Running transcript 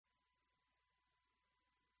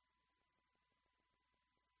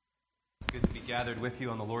Good to be gathered with you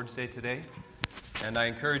on the Lord's Day today. And I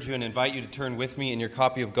encourage you and invite you to turn with me in your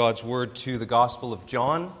copy of God's Word to the Gospel of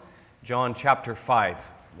John, John chapter 5.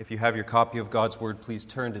 If you have your copy of God's Word, please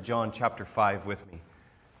turn to John chapter 5 with me.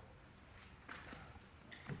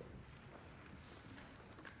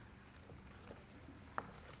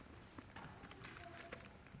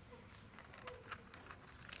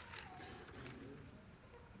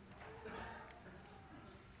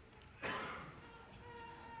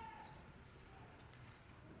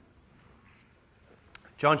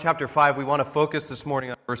 John chapter 5, we want to focus this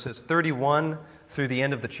morning on verses 31 through the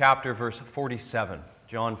end of the chapter, verse 47.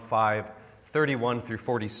 John 5, 31 through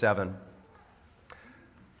 47.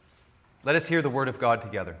 Let us hear the word of God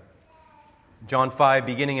together. John 5,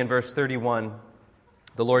 beginning in verse 31,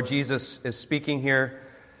 the Lord Jesus is speaking here.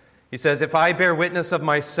 He says, "If I bear witness of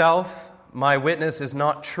myself, my witness is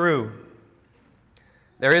not true.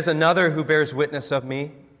 There is another who bears witness of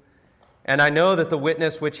me, and I know that the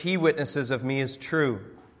witness which he witnesses of me is true.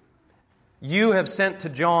 You have sent to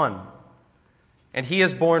John, and he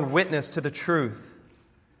has borne witness to the truth.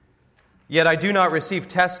 Yet I do not receive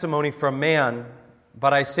testimony from man,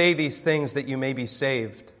 but I say these things that you may be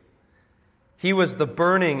saved. He was the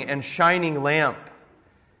burning and shining lamp,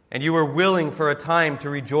 and you were willing for a time to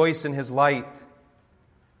rejoice in his light.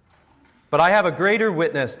 But I have a greater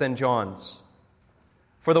witness than John's.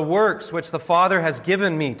 For the works which the Father has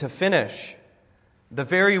given me to finish, the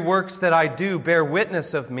very works that I do bear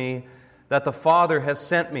witness of me that the Father has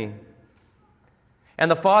sent me. And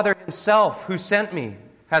the Father himself who sent me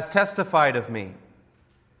has testified of me.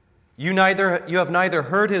 You have neither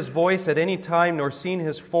heard his voice at any time nor seen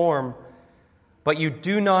his form, but you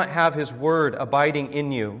do not have his word abiding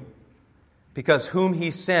in you, because whom he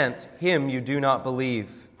sent, him you do not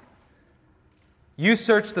believe. You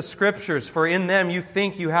search the Scriptures, for in them you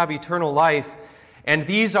think you have eternal life, and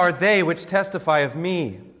these are they which testify of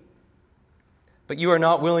me. But you are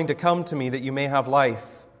not willing to come to me that you may have life.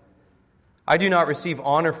 I do not receive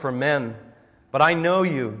honor from men, but I know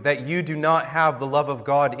you, that you do not have the love of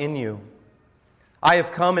God in you. I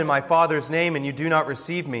have come in my Father's name, and you do not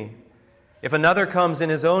receive me. If another comes in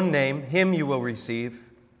his own name, him you will receive.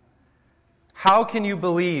 How can you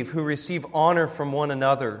believe who receive honor from one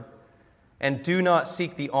another, and do not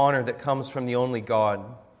seek the honor that comes from the only God?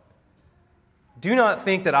 Do not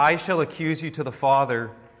think that I shall accuse you to the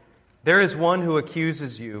Father. There is one who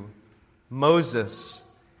accuses you, Moses,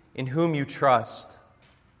 in whom you trust.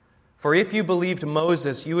 For if you believed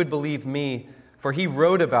Moses, you would believe me, for he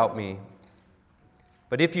wrote about me.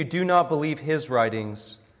 But if you do not believe his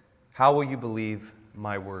writings, how will you believe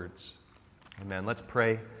my words?" Amen. Let's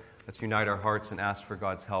pray. Let's unite our hearts and ask for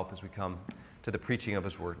God's help as we come to the preaching of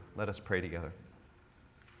his word. Let us pray together.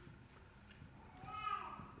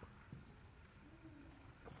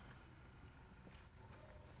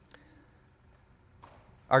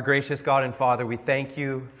 Our gracious God and Father, we thank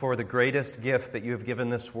you for the greatest gift that you have given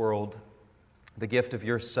this world, the gift of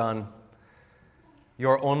your Son,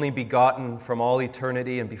 your only begotten from all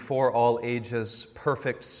eternity and before all ages,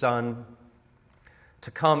 perfect Son, to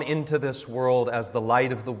come into this world as the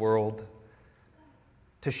light of the world,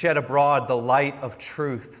 to shed abroad the light of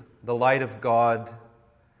truth, the light of God.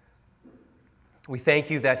 We thank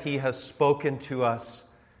you that he has spoken to us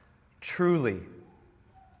truly.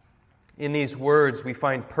 In these words, we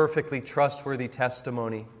find perfectly trustworthy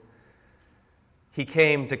testimony. He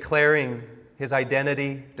came declaring his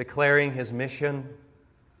identity, declaring his mission.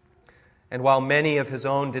 And while many of his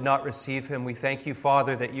own did not receive him, we thank you,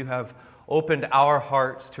 Father, that you have opened our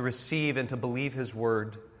hearts to receive and to believe his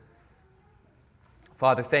word.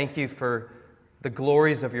 Father, thank you for the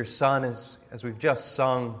glories of your Son as we've just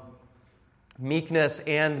sung, meekness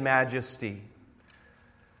and majesty,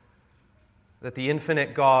 that the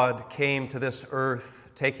infinite God came to this earth,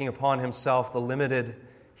 taking upon himself the limited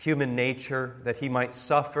human nature, that he might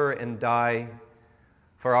suffer and die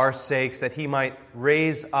for our sakes, that he might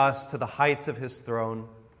raise us to the heights of his throne.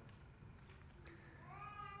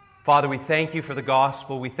 Father, we thank you for the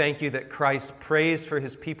gospel. We thank you that Christ prays for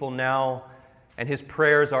his people now, and his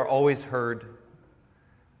prayers are always heard,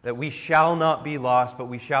 that we shall not be lost, but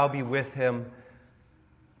we shall be with him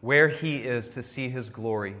where he is to see his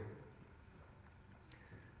glory.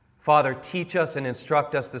 Father, teach us and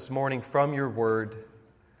instruct us this morning from your word,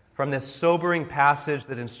 from this sobering passage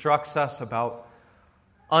that instructs us about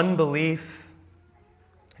unbelief.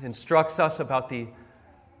 It instructs us about the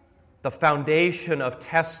foundation of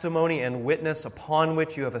testimony and witness upon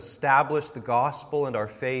which you have established the gospel and our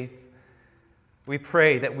faith. We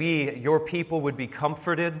pray that we, your people, would be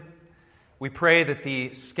comforted. We pray that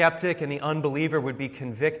the skeptic and the unbeliever would be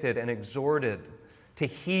convicted and exhorted to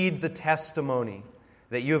heed the testimony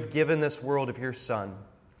that you have given this world of your Son.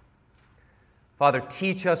 Father,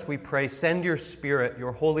 teach us, we pray. Send your Spirit,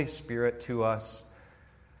 your Holy Spirit, to us.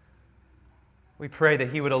 We pray that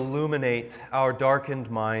He would illuminate our darkened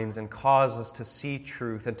minds and cause us to see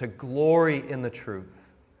truth and to glory in the truth.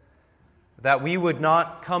 That we would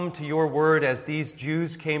not come to your word as these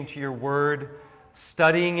Jews came to your word,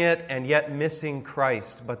 studying it and yet missing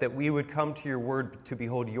Christ, but that we would come to your word to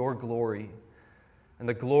behold your glory and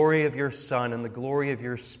the glory of your Son and the glory of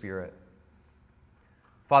your Spirit.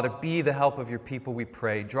 Father, be the help of your people, we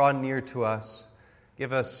pray. Draw near to us.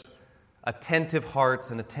 Give us attentive hearts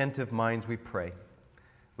and attentive minds, we pray.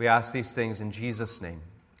 We ask these things in Jesus' name.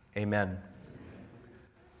 Amen.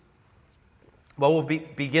 Well, we'll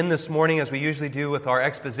begin this morning, as we usually do, with our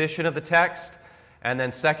exposition of the text. And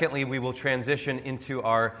then secondly, we will transition into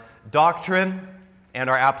our doctrine and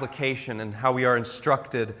our application and how we are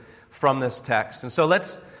instructed from this text. And so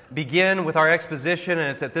let's begin with our exposition. And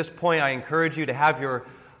it's at this point I encourage you to have your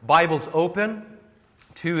Bibles open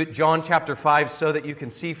to John chapter 5 so that you can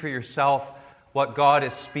see for yourself what God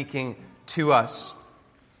is speaking to us.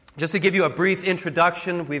 Just to give you a brief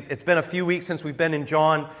introduction, it's been a few weeks since we've been in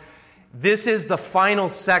John. This is the final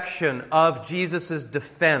section of Jesus'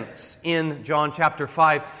 defense in John chapter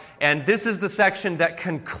 5. And this is the section that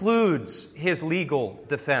concludes his legal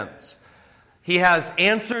defense. He has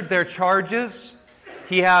answered their charges.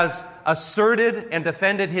 He has asserted and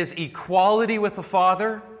defended his equality with the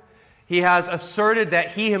Father. He has asserted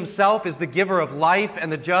that he himself is the giver of life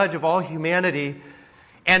and the judge of all humanity.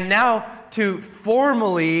 And now, to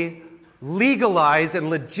formally legalize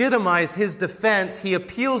and legitimize his defense, he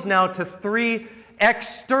appeals now to three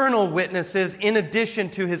external witnesses in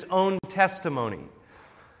addition to his own testimony.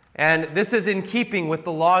 And this is in keeping with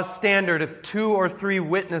the law's standard of 2 or 3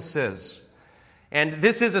 witnesses. And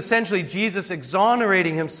this is essentially Jesus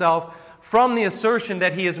exonerating himself from the assertion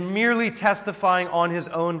that he is merely testifying on his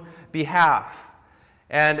own behalf.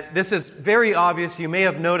 And this is very obvious. You may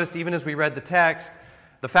have noticed, even as we read the text,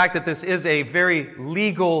 the fact that this is a very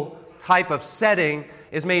legal type of setting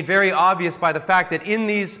is made very obvious by the fact that in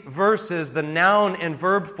these verses, the noun and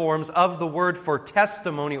verb forms of the word for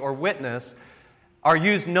testimony or witness are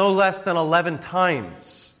used no less than 11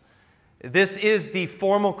 times. This is the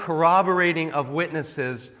formal corroborating of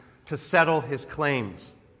witnesses to settle his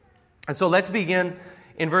claims. And so let's begin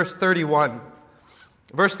in verse 31.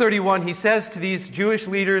 Verse 31, he says to these Jewish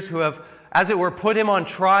leaders who have, as it were, put him on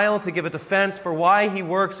trial to give a defense for why he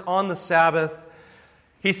works on the Sabbath,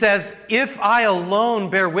 he says, "If I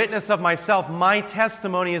alone bear witness of myself, my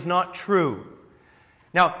testimony is not true."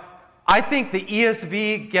 Now, I think the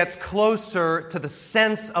ESV gets closer to the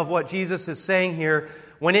sense of what Jesus is saying here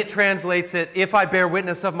when it translates it, "If I bear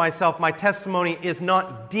witness of myself, my testimony is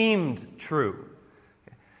not deemed true."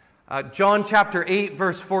 John chapter 8,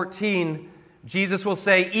 verse 14, Jesus will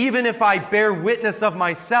say, "Even if I bear witness of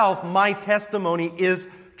myself, my testimony is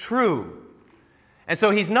true." And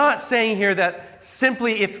so he's not saying here that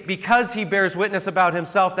simply because he bears witness about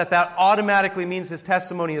himself that automatically means his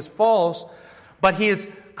testimony is false, but he is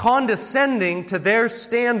condescending to their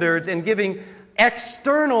standards and giving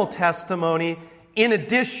external testimony in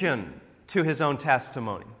addition to his own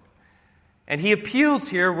testimony. And he appeals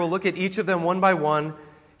here, we'll look at each of them one by one.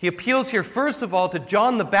 He appeals here, first of all, to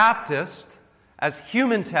John the Baptist as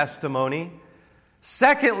human testimony.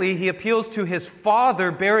 Secondly, he appeals to his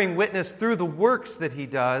Father bearing witness through the works that he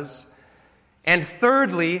does. And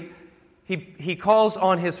thirdly, he calls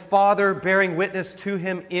on his Father bearing witness to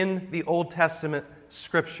him in the Old Testament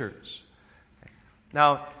Scriptures.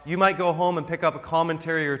 Now, you might go home and pick up a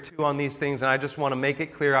commentary or two on these things, and I just want to make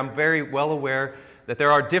it clear, I'm very well aware that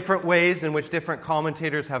there are different ways in which different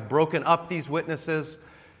commentators have broken up these witnesses.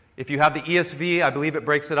 If you have the ESV, I believe it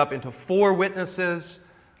breaks it up into 4 witnesses.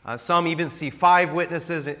 Some even see 5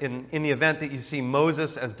 witnesses in the event that you see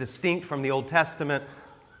Moses as distinct from the Old Testament.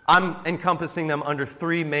 I'm encompassing them under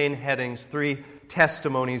 3 main headings, 3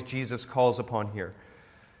 testimonies Jesus calls upon here.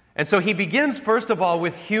 And so he begins, first of all,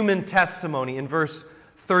 with human testimony in verse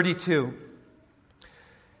 32.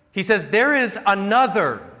 He says, "There is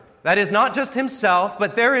another," that is not just himself,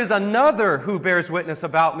 but there is another who bears witness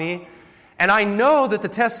about me, and I know that the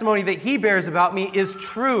testimony that he bears about me is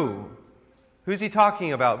true. Who's he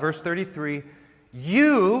talking about? Verse 33,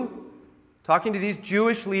 "You," talking to these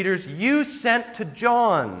Jewish leaders, "you sent to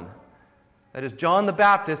John," that is John the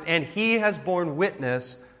Baptist, "and he has borne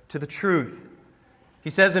witness to the truth." He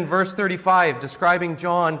says in verse 35, describing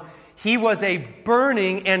John, "He was a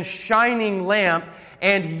burning and shining lamp,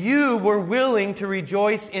 and you were willing to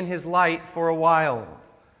rejoice in his light for a while."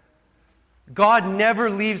 God never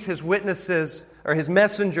leaves his witnesses or his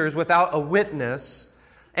messengers without a witness.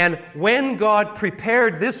 And when God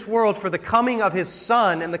prepared this world for the coming of his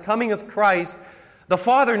Son and the coming of Christ, the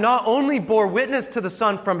Father not only bore witness to the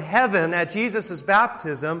Son from heaven at Jesus'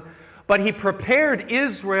 baptism, but he prepared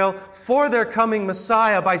Israel for their coming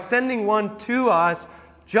Messiah by sending one to us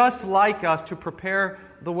just like us to prepare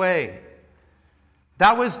the way.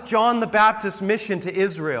 That was John the Baptist's mission to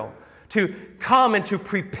Israel, to come and to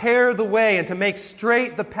prepare the way and to make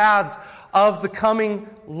straight the paths of the coming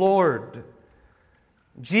Lord.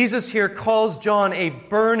 Jesus here calls John a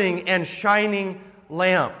burning and shining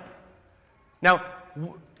lamp. Now,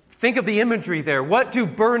 think of the imagery there. What do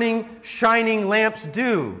burning, shining lamps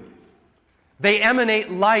do? They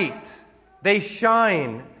emanate light. They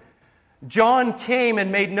shine. John came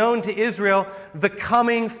and made known to Israel the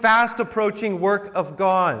coming, fast-approaching work of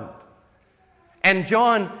God. And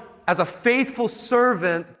John, as a faithful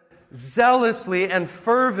servant, zealously and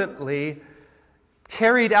fervently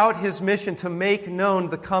carried out his mission to make known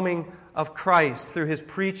the coming of Christ through his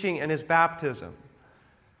preaching and his baptism.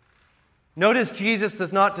 Notice Jesus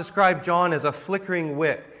does not describe John as a flickering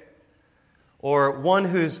wick or one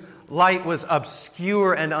whose light was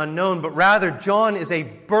obscure and unknown, but rather John is a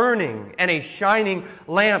burning and a shining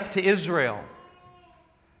lamp to Israel.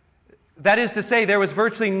 That is to say, there was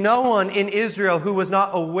virtually no one in Israel who was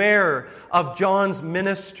not aware of John's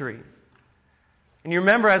ministry. And you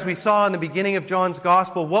remember, as we saw in the beginning of John's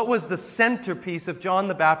Gospel, what was the centerpiece of John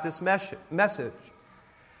the Baptist's message?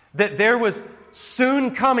 That there was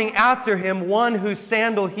soon coming after him one whose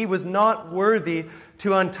sandal he was not worthy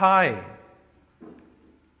to untie.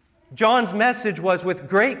 John's message was, with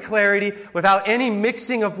great clarity, without any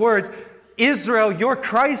mixing of words, Israel, your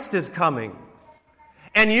Christ is coming.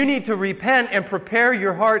 And you need to repent and prepare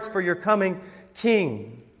your hearts for your coming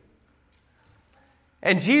King.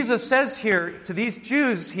 And Jesus says here to these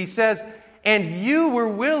Jews, he says, and you were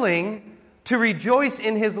willing to rejoice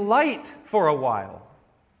in his light for a while.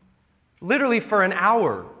 Literally for an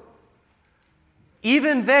hour.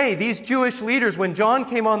 Even they, these Jewish leaders, when John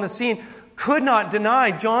came on the scene, could not deny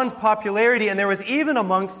John's popularity, and there was even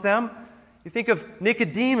amongst them, you think of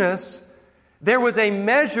Nicodemus, there was a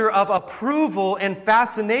measure of approval and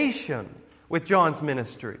fascination with John's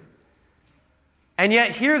ministry. And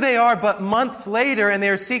yet here they are but months later, and they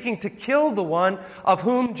are seeking to kill the one of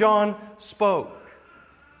whom John spoke.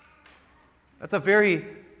 That's a very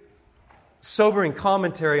sobering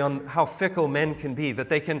commentary on how fickle men can be, that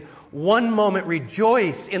they can one moment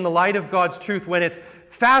rejoice in the light of God's truth when it's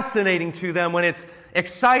fascinating to them, when it's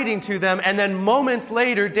exciting to them, and then moments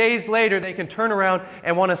later, days later, they can turn around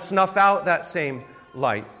and want to snuff out that same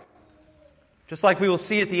light. Just like we will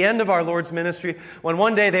see at the end of our Lord's ministry, when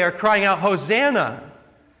one day they are crying out, Hosanna!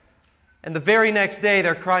 And the very next day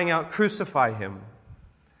they're crying out, crucify him.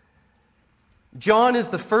 John is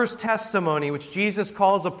the first testimony which Jesus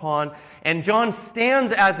calls upon, and John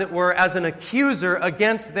stands, as it were, as an accuser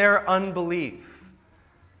against their unbelief.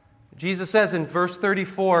 Jesus says in verse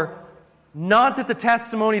 34, not that the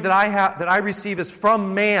testimony that I receive is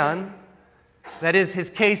from man, that is, his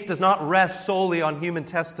case does not rest solely on human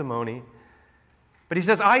testimony, but he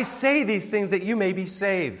says, I say these things that you may be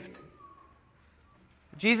saved.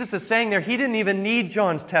 Jesus is saying there he didn't even need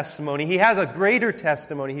John's testimony. He has a greater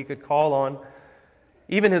testimony he could call on.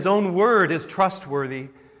 Even his own word is trustworthy.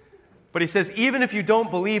 But he says, even if you don't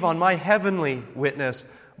believe on my heavenly witness,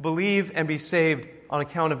 believe and be saved on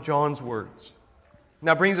account of John's words.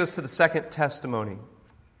 Now brings us to the second testimony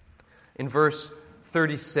in verse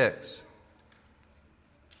 36.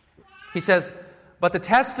 He says, but the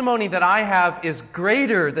testimony that I have is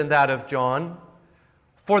greater than that of John,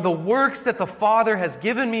 for the works that the Father has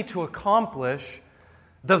given me to accomplish,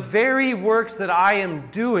 the very works that I am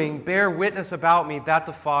doing bear witness about me that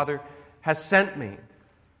the Father has sent me.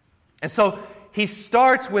 And so he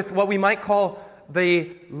starts with what we might call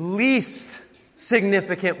the least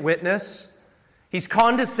significant witness. He's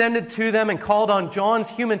condescended to them and called on John's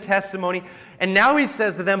human testimony. And now he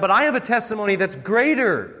says to them, but I have a testimony that's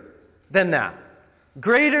greater than that.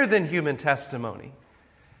 Greater than human testimony.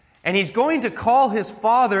 And he's going to call his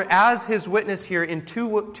Father as his witness here in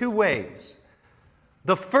two ways.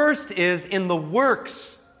 The first is in the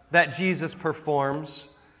works that Jesus performs.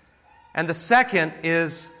 And the second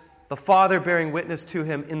is the Father bearing witness to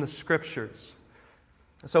him in the Scriptures.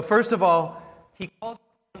 So first of all, he calls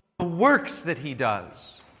the works that he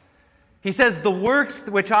does. He says, the works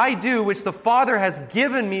which I do, which the Father has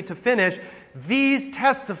given me to finish, these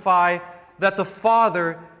testify that the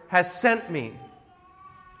Father has sent me.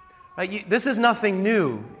 This is nothing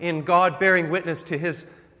new in God bearing witness to his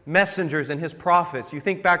messengers and his prophets. You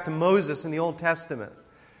think back to Moses in the Old Testament,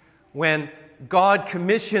 when God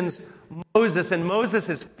commissions Moses, and Moses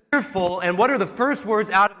is fearful. And what are the first words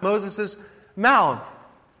out of Moses' mouth?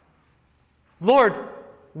 Lord,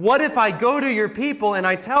 what if I go to your people and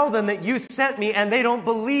I tell them that you sent me and they don't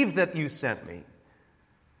believe that you sent me?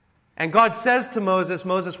 And God says to Moses,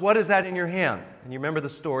 Moses, what is that in your hand? And you remember the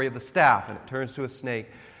story of the staff, and it turns to a snake,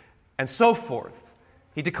 and so forth.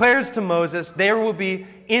 He declares to Moses, there will be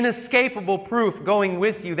inescapable proof going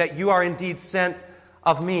with you that you are indeed sent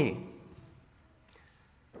of me.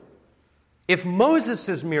 If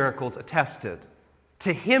Moses' miracles attested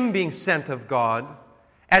to him being sent of God,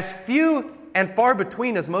 as few and far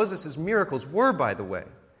between as Moses' miracles were, by the way.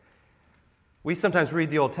 We sometimes read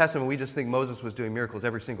the Old Testament, we just think Moses was doing miracles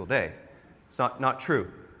every single day. It's not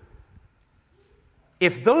true.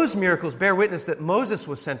 If those miracles bear witness that Moses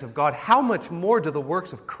was sent of God, how much more do the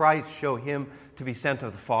works of Christ show him to be sent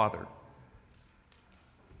of the Father?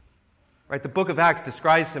 Right? The book of Acts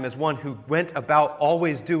describes him as one who went about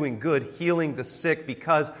always doing good, healing the sick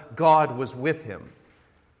because God was with him.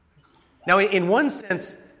 Now, in one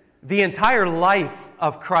sense, the entire life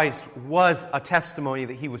of Christ was a testimony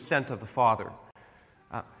that he was sent of the Father.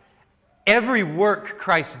 Every work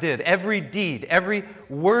Christ did, every deed, every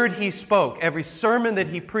word he spoke, every sermon that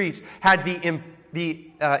he preached had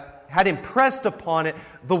had impressed upon it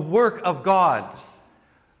the work of God.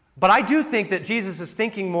 But I do think that Jesus is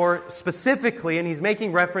thinking more specifically, and he's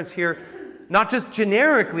making reference here not just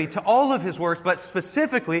generically to all of his works, but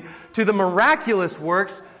specifically to the miraculous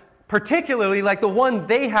works, particularly like the one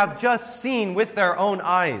they have just seen with their own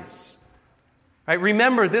eyes. Right?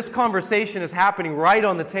 Remember, this conversation is happening right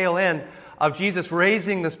on the tail end of Jesus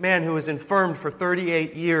raising this man who was infirmed for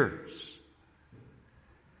 38 years.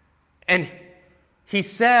 And he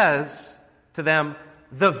says to them,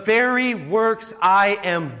 the very works I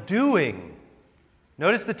am doing.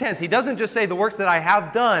 Notice the tense. He doesn't just say the works that I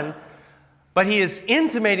have done, but he is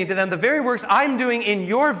intimating to them the very works I'm doing in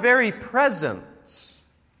your very presence.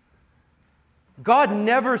 God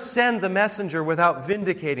never sends a messenger without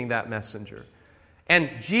vindicating that messenger. And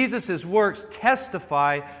Jesus' works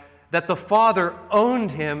testify that the Father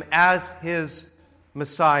owned him as his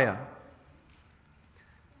Messiah.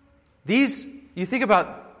 You think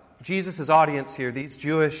about Jesus' audience here, these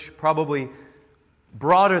Jewish, probably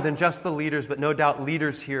broader than just the leaders, but no doubt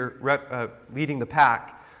leaders here leading the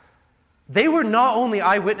pack. They were not only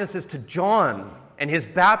eyewitnesses to John and his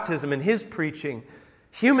baptism and his preaching,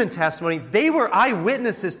 human testimony, they were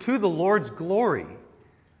eyewitnesses to the Lord's glory.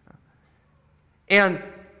 And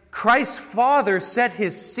Christ's Father set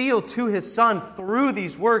his seal to his Son through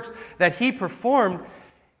these works that he performed.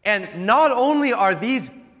 And not only are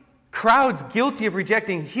these crowds guilty of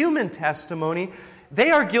rejecting human testimony, they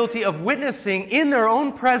are guilty of witnessing in their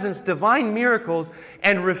own presence divine miracles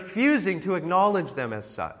and refusing to acknowledge them as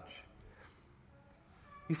such.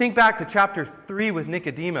 You think back to chapter 3 with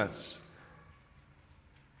Nicodemus.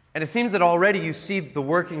 And it seems that already you see the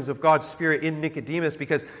workings of God's Spirit in Nicodemus,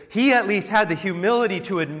 because he at least had the humility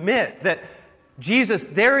to admit that, Jesus,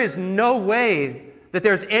 there is no way that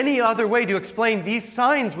there's any other way to explain these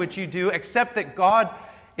signs which you do except that God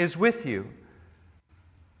is with you.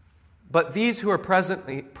 But these who are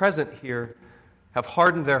present here have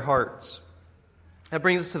hardened their hearts. That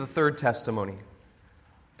brings us to the third testimony.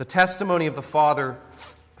 The testimony of the Father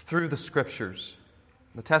through the Scriptures.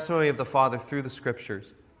 The testimony of the Father through the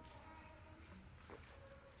Scriptures.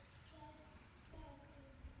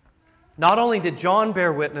 Not only did John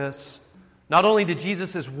bear witness, not only did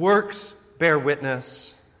Jesus' works bear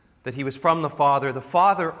witness that he was from the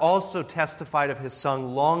Father also testified of his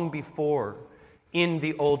Son long before in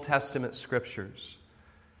the Old Testament Scriptures.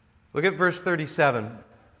 Look at verse 37.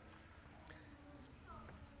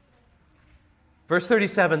 Verse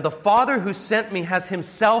 37, the Father who sent me has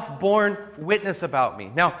himself borne witness about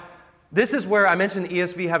me. Now, this is where I mentioned the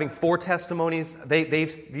ESV having 4 testimonies. They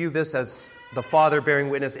view this as the Father bearing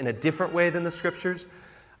witness in a different way than the Scriptures.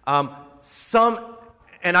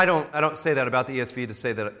 And I don't say that about the ESV to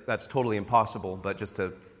say that that's totally impossible, but just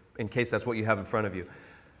in case that's what you have in front of you.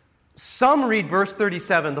 Some read verse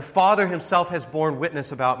 37, the Father himself has borne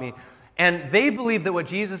witness about me. And they believe that what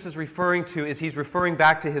Jesus is referring to is he's referring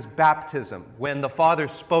back to his baptism, when the Father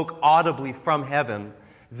spoke audibly from heaven,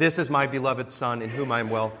 this is my beloved Son in whom I am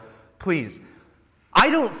well pleased. I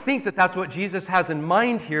don't think that that's what Jesus has in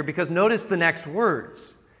mind here, because notice the next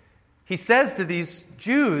words. He says to these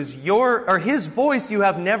Jews, his voice you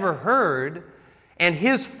have never heard, and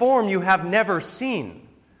his form you have never seen.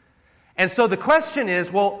 And so the question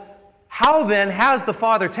is, well, how then has the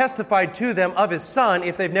Father testified to them of his Son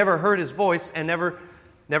if they've never heard his voice and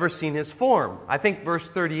never seen his form? I think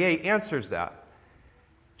verse 38 answers that.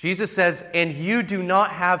 Jesus says, and you do not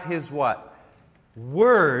have his what?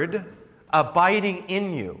 Word abiding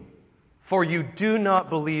in you, for you do not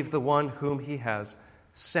believe the one whom he has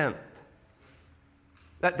sent.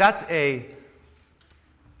 That's a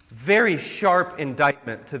very sharp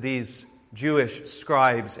indictment to these Jewish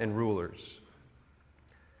scribes and rulers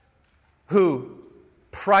who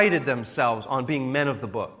prided themselves on being men of the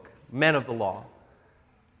book, men of the law.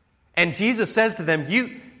 And Jesus says to them,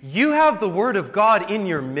 you have the Word of God in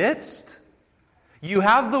your midst. You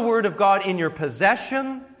have the Word of God in your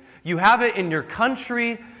possession. You have it in your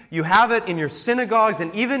country. You have it in your synagogues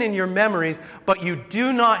and even in your memories, but you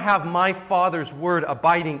do not have my Father's Word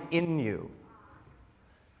abiding in you.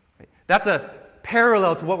 That's a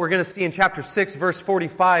parallel to what we're going to see in chapter 6, verse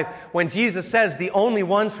 45, when Jesus says the only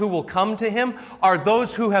ones who will come to him are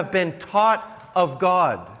those who have been taught of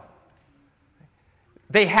God.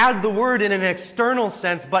 They had the Word in an external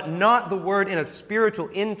sense, but not the Word in a spiritual,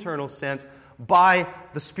 internal sense by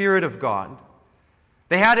the Spirit of God.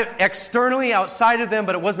 They had it externally outside of them,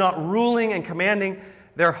 but it was not ruling and commanding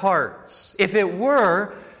their hearts. If it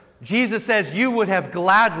were, Jesus says, you would have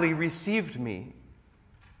gladly received me.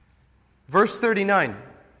 Verse 39,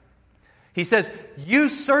 he says, you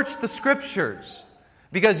search the Scriptures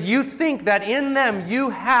because you think that in them you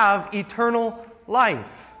have eternal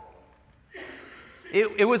life.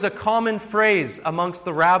 It was a common phrase amongst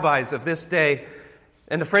the rabbis of this day,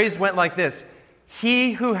 and the phrase went like this: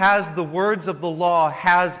 he who has the words of the law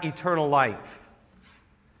has eternal life.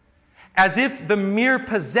 As if the mere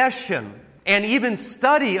possession and even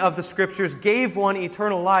study of the Scriptures gave one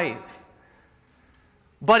eternal life.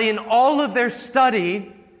 But in all of their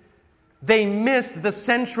study, they missed the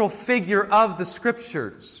central figure of the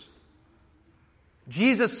Scriptures.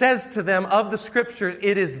 Jesus says to them of the Scriptures,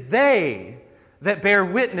 it is they that bear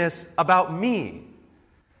witness about me,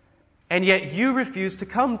 and yet you refuse to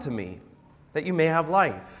come to me, that you may have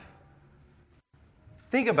life.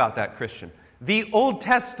 Think about that, Christian. The Old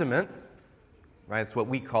Testament, right, that's what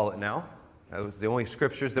we call it now. That was the only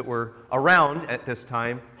Scriptures that were around at this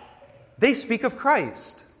time. They speak of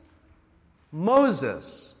Christ.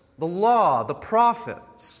 Moses, the law, the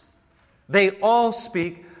prophets, they all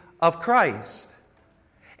speak of Christ.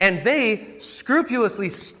 And they scrupulously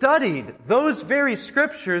studied those very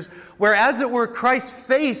Scriptures where, as it were, Christ's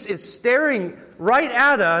face is staring right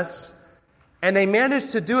at us, and they managed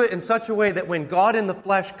to do it in such a way that when God in the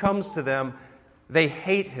flesh comes to them, they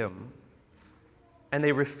hate Him and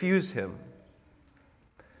they refuse Him.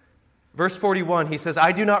 Verse 41, he says,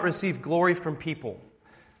 I do not receive glory from people.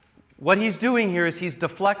 What he's doing here is he's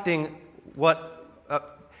deflecting a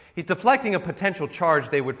potential charge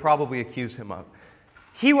they would probably accuse him of.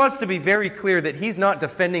 He wants to be very clear that he's not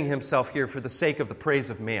defending himself here for the sake of the praise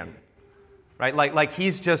of man. Right? Like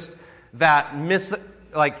he's just that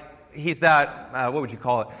what would you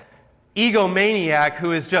call it? Egomaniac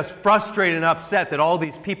who is just frustrated and upset that all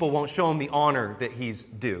these people won't show him the honor that he's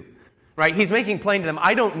due. Right? He's making plain to them,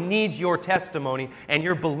 I don't need your testimony and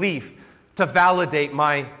your belief to validate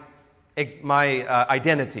my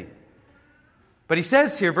identity. But he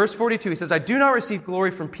says here, verse 42, he says, I do not receive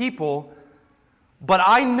glory from people, but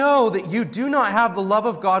I know that you do not have the love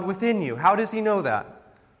of God within you. How does he know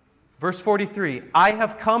that? Verse 43, I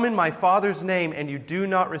have come in my Father's name, and you do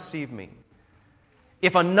not receive me.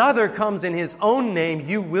 If another comes in his own name,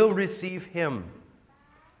 you will receive him.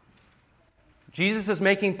 Jesus is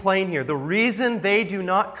making plain here, the reason they do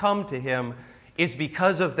not come to him is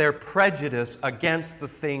because of their prejudice against the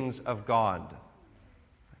things of God.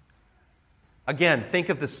 Again, think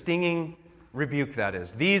of the stinging rebuke that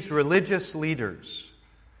is. These religious leaders,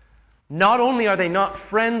 not only are they not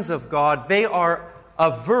friends of God, they are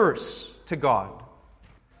averse to God.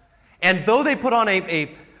 And though they put on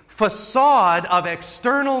a facade of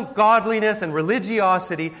external godliness and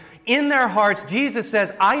religiosity, in their hearts, Jesus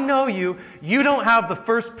says, I know you. You don't have the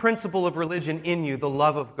first principle of religion in you, the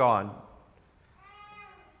love of God.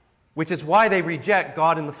 Which is why they reject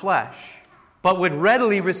God in the flesh, but would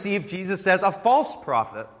readily receive, Jesus says, a false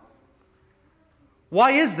prophet.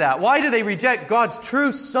 Why is that? Why do they reject God's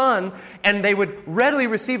true Son and they would readily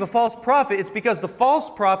receive a false prophet? It's because the false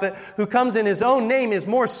prophet who comes in his own name is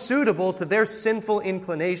more suitable to their sinful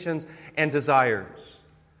inclinations and desires.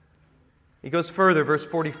 He goes further, verse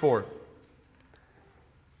 44.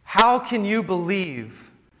 How can you believe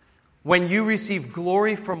when you receive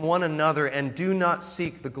glory from one another and do not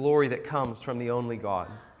seek the glory that comes from the only God?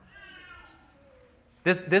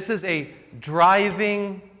 This is a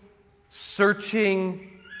driving, searching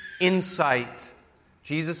insight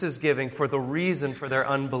Jesus is giving for the reason for their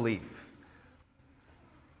unbelief.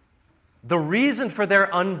 The reason for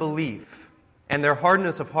their unbelief, and their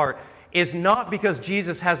hardness of heart is not because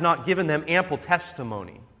Jesus has not given them ample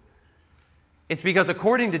testimony. It's because,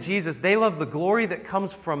 according to Jesus, they love the glory that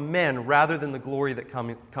comes from men rather than the glory that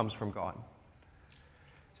comes from God.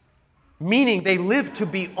 Meaning they live to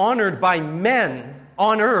be honored by men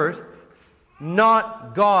on earth,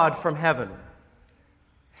 not God from heaven.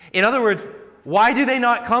 In other words, why do they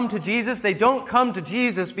not come to Jesus? They don't come to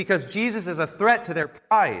Jesus because Jesus is a threat to their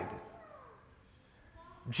pride.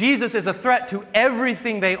 Jesus is a threat to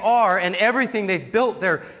everything they are and everything they've built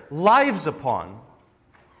their lives upon.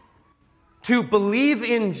 To believe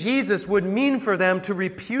in Jesus would mean for them to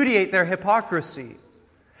repudiate their hypocrisy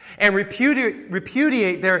and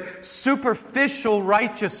repudiate their superficial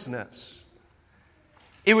righteousness.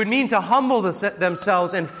 It would mean to humble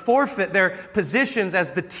themselves and forfeit their positions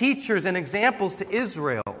as the teachers and examples to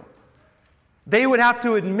Israel. They would have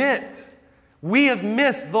to admit, we have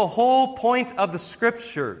missed the whole point of the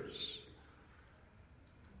Scriptures.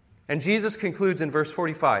 And Jesus concludes in verse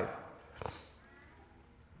 45.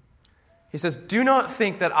 He says, "Do not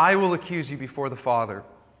think that I will accuse you before the Father.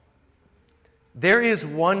 There is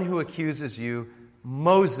one who accuses you,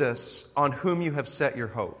 Moses, on whom you have set your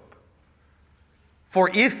hope. For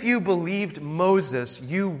if you believed Moses,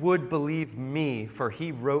 you would believe me, for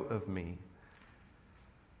he wrote of me.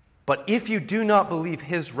 But if you do not believe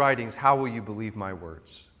his writings, how will you believe my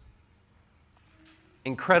words?"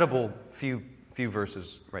 Incredible few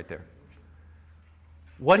verses right there.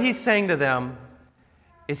 What he's saying to them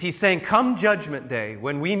is he's saying, come Judgment Day,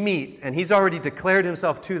 when we meet, and he's already declared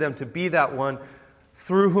himself to them to be that one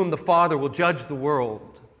through whom the Father will judge the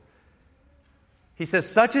world. He says,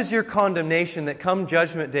 such is your condemnation that come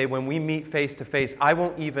Judgment Day, when we meet face to face, I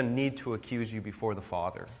won't even need to accuse you before the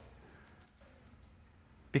Father.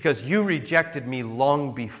 Because you rejected me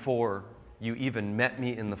long before you even met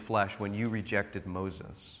me in the flesh, when you rejected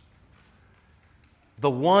Moses. The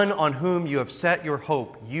one on whom you have set your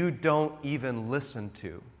hope, you don't even listen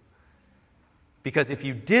to. Because if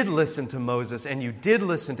you did listen to Moses and you did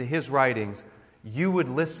listen to his writings, you would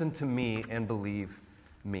listen to me and believe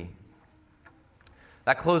me.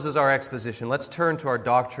 That closes our exposition. Let's turn to our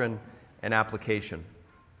doctrine and application.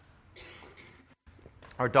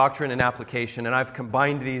 Our doctrine and application, and I've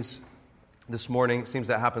combined these this morning. It seems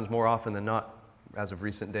that happens more often than not as of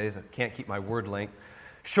recent days. I can't keep my word length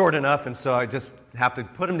short enough, and so I just have to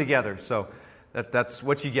put them together. So that's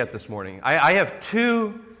what you get this morning. I have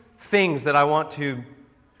two things that I want to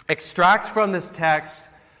extract from this text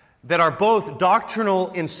that are both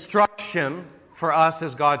doctrinal instruction for us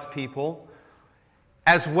as God's people,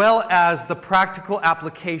 as well as the practical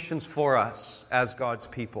applications for us as God's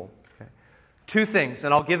people. Okay. Two things,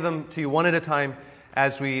 and I'll give them to you one at a time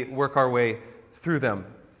as we work our way through them.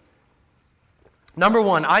 Number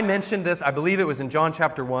one, I mentioned this, I believe it was in John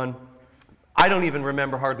chapter 1. I don't even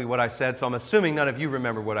remember hardly what I said, so I'm assuming none of you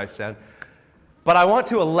remember what I said. But I want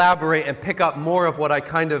to elaborate and pick up more of what I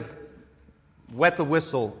kind of wet the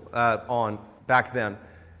whistle on back then.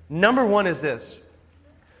 Number one is this.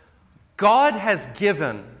 God has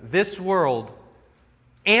given this world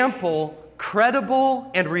ample,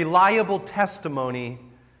 credible, and reliable testimony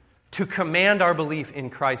to command our belief in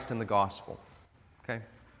Christ and the gospel. Okay?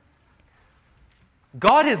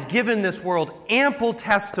 God has given this world ample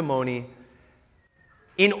testimony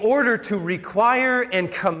in order to require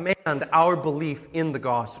and command our belief in the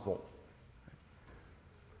gospel.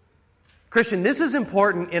 Christian, this is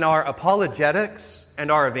important in our apologetics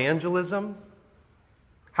and our evangelism,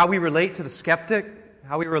 how we relate to the skeptic,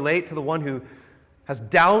 how we relate to the one who has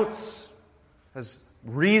doubts, has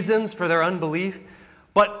reasons for their unbelief.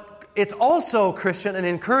 But it's also, Christian, an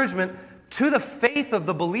encouragement to the faith of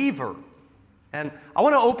the believer. And I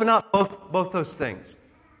want to open up both those things.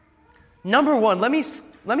 Number one, let me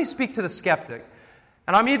speak to the skeptic.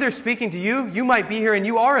 And I'm either speaking to you, you might be here and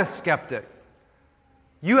you are a skeptic.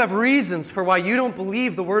 You have reasons for why you don't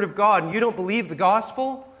believe the Word of God and you don't believe the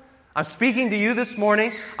gospel. I'm speaking to you this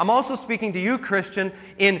morning. I'm also speaking to you, Christian,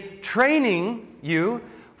 in training you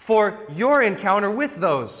for your encounter with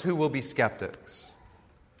those who will be skeptics.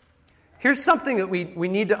 Here's something that we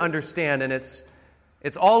need to understand, and it's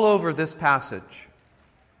all over this passage.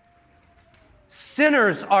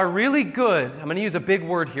 Sinners are really good. I'm going to use a big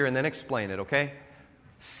word here and then explain it, okay?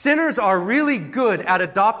 Sinners are really good at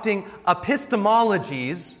adopting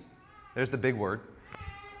epistemologies, there's the big word,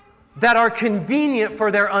 that are convenient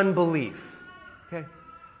for their unbelief. Okay?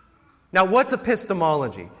 Now, what's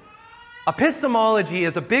epistemology? Epistemology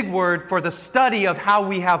is a big word for the study of how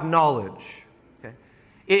we have knowledge. Okay?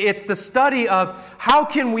 It's the study of how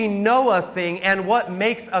can we know a thing and what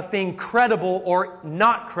makes a thing credible or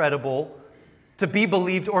not credible to be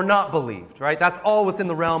believed or not believed, right? That's all within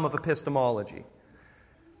the realm of epistemology.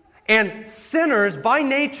 And sinners by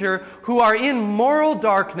nature who are in moral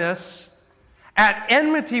darkness, at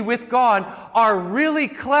enmity with God, are really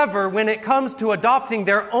clever when it comes to adopting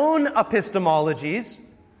their own epistemologies,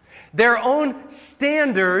 their own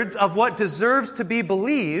standards of what deserves to be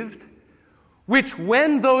believed, which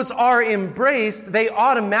when those are embraced, they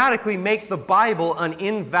automatically make the Bible an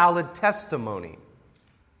invalid testimony.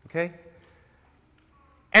 Okay?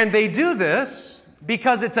 And they do this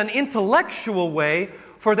because it's an intellectual way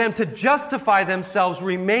for them to justify themselves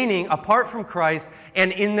remaining apart from Christ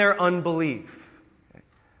and in their unbelief. Okay?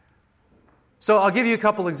 So I'll give you a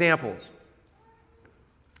couple examples.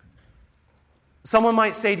 Someone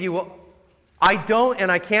might say to you, well, I don't and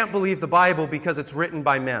I can't believe the Bible because it's written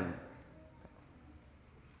by men.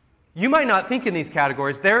 You might not think in these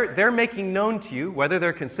categories. They're making known to you, whether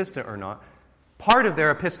they're consistent or not, part of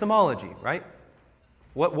their epistemology, right?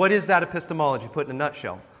 What is that epistemology put in a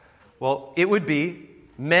nutshell? Well, it would be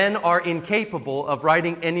men are incapable of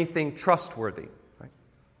writing anything trustworthy. Right?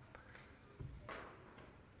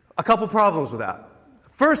 A couple problems with that.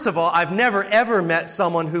 First of all, I've never ever met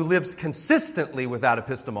someone who lives consistently with that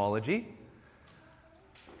epistemology.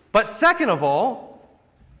 But second of all,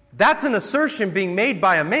 that's an assertion being made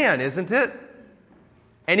by a man, isn't it?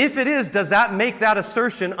 And if it is, does that make that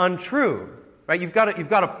assertion untrue? Right? You've got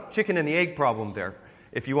a chicken and the egg problem there.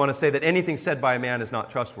 If you want to say that anything said by a man is not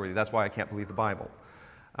trustworthy, that's why I can't believe the Bible.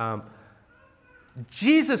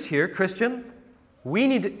 Jesus here, Christian,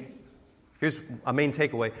 here's a main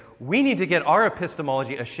takeaway. We need to get our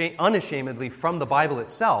epistemology unashamedly from the Bible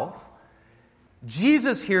itself.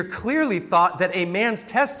 Jesus here clearly thought that a man's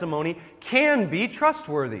testimony can be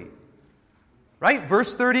trustworthy. Right?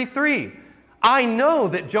 Verse 33. I know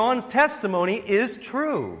that John's testimony is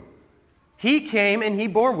true. He came and he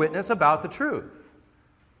bore witness about the truth.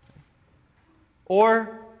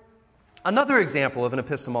 Or another example of an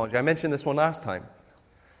epistemology. I mentioned this one last time.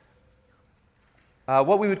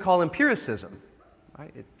 What we would call empiricism.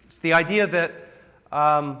 Right? It's the idea that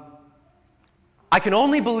I can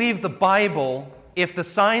only believe the Bible if the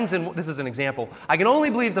signs and... This is an example. I can only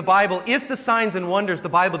believe the Bible if the signs and wonders the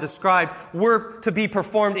Bible described were to be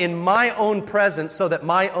performed in my own presence so that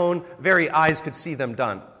my own very eyes could see them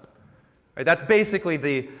done. Right? That's basically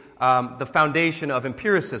the foundation of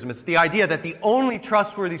empiricism. It's the idea that the only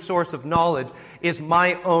trustworthy source of knowledge is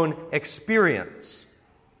my own experience.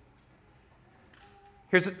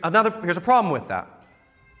 Here's a problem with that.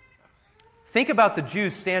 Think about the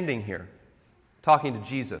Jews standing here, talking to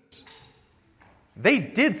Jesus. They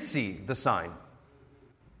did see the sign.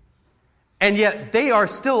 And yet they are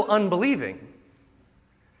still unbelieving.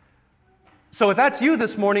 So if that's you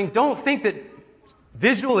this morning, don't think that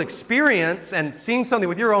visual experience and seeing something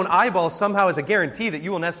with your own eyeballs somehow is a guarantee that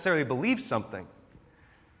you will necessarily believe something.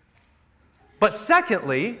 But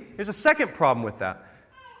secondly, here's a second problem with that.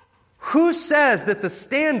 Who says that the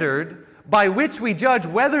standard by which we judge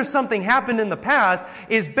whether something happened in the past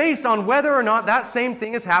is based on whether or not that same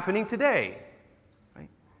thing is happening today? Right?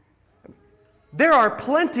 There are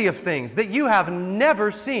plenty of things that you have never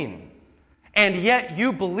seen, and yet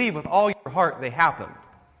you believe with all your heart they happened.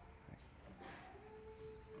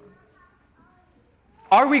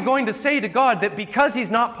 Are we going to say to God that because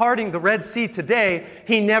He's not parting the Red Sea today,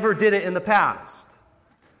 He never did it in the past?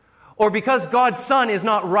 Or because God's Son is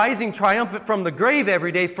not rising triumphant from the grave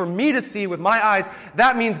every day for me to see with my eyes,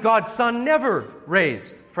 that means God's Son never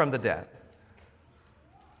raised from the dead?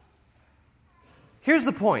 Here's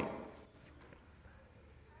the point.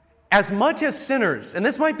 As much as sinners, and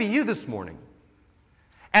this might be you this morning,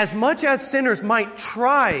 as much as sinners might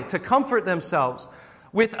try to comfort themselves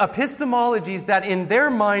with epistemologies that in their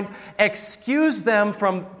mind excuse them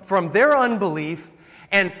from their unbelief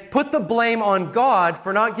and put the blame on God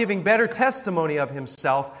for not giving better testimony of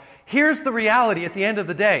Himself, here's the reality at the end of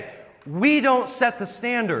the day. We don't set the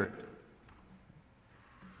standard.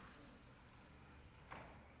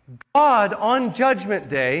 God on Judgment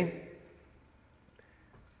Day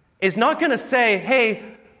is not going to say, hey,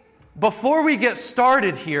 before we get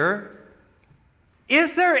started here,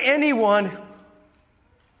 is there anyone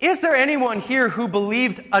here who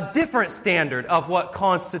believed a different standard of what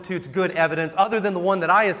constitutes good evidence other than the one that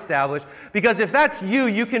I established? Because if that's you,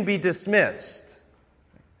 you can be dismissed.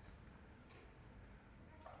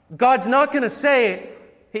 God's not going to say,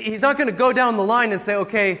 He's not going to go down the line and say,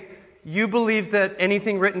 okay, you believe that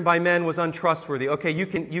anything written by men was untrustworthy. Okay, you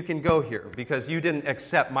can go here because you didn't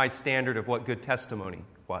accept my standard of what good testimony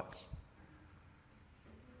was.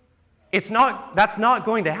 That's not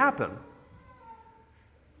going to happen.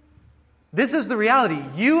 This is the reality.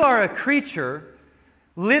 You are a creature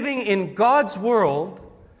living in God's world.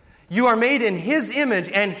 You are made in His image,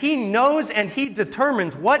 and He knows and He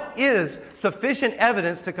determines what is sufficient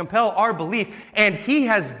evidence to compel our belief, and He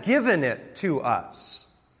has given it to us.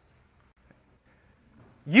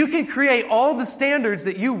 You can create all the standards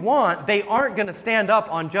that you want. They aren't going to stand up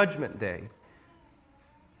on Judgment Day.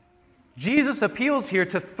 Jesus appeals here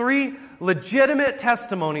to 3 legitimate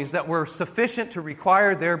testimonies that were sufficient to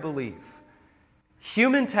require their belief.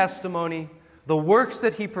 Human testimony, the works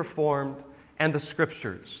that He performed, and the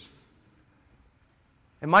Scriptures.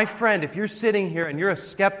 And my friend, if you're sitting here and you're a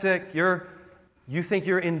skeptic, you think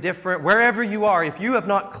you're indifferent, wherever you are, if you have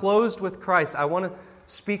not closed with Christ, I want to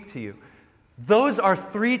speak to you. Those are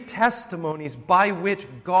 3 testimonies by which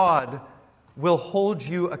God will hold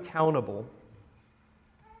you accountable.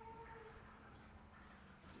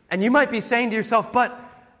 And you might be saying to yourself, but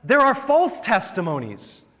there are false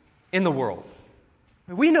testimonies in the world.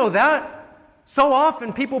 We know that. So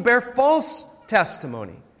often people bear false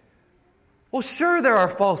testimony. Well, sure, there are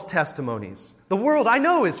false testimonies. The world, I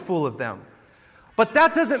know, is full of them. But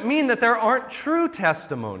that doesn't mean that there aren't true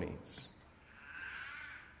testimonies.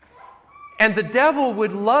 And the devil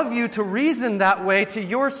would love you to reason that way to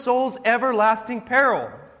your soul's everlasting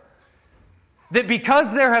peril. That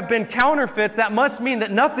because there have been counterfeits, that must mean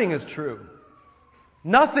that nothing is true.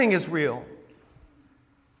 Nothing is real.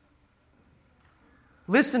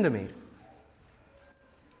 Listen to me.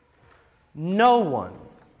 No one,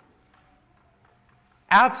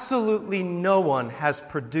 absolutely no one has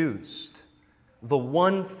produced the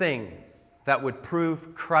one thing that would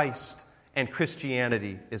prove Christ and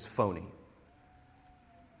Christianity is phony.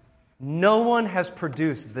 No one has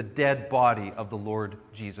produced the dead body of the Lord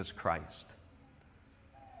Jesus Christ.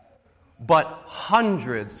 But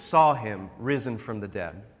hundreds saw Him risen from the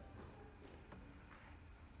dead.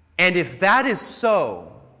 And if that is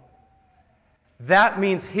so, that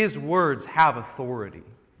means His words have authority.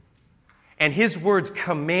 And His words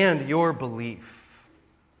command your belief.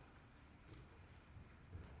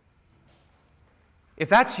 If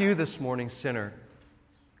that's you this morning, sinner,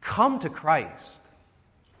 come to Christ.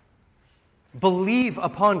 Believe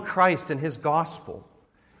upon Christ and His gospel.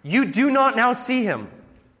 You do not now see Him.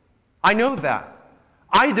 I know that.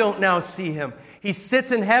 I don't now see Him. He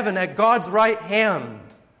sits in heaven at God's right hand.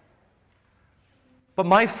 But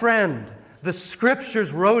my friend, the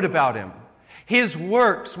Scriptures wrote about Him. His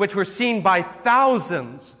works, which were seen by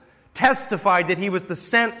thousands, testified that He was the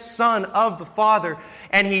sent Son of the Father,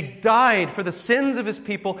 and He died for the sins of His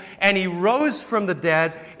people, and He rose from the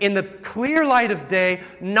dead in the clear light of day,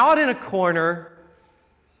 not in a corner,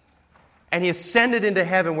 and He ascended into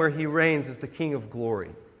heaven where He reigns as the King of glory.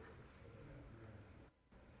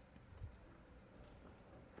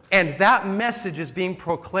 And that message is being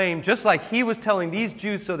proclaimed, just like He was telling these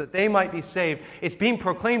Jews so that they might be saved. It's being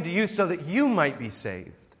proclaimed to you so that you might be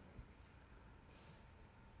saved.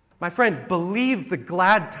 My friend, believe the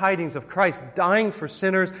glad tidings of Christ dying for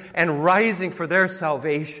sinners and rising for their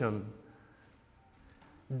salvation.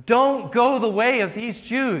 Don't go the way of these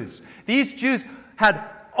Jews. These Jews had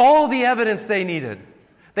all the evidence they needed.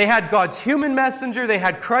 They had God's human messenger. They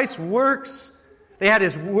had Christ's works. They had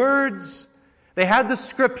His words. They had the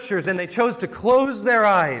Scriptures, and they chose to close their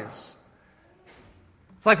eyes.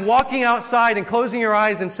 It's like walking outside and closing your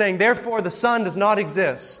eyes and saying, therefore the sun does not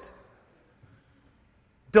exist.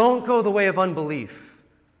 Don't go the way of unbelief.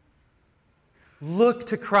 Look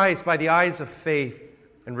to Christ by the eyes of faith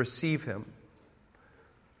and receive Him.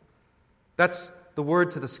 That's the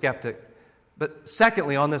word to the skeptic. But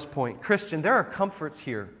secondly, on this point, Christian, there are comforts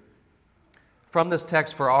here from this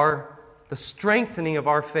text for the strengthening of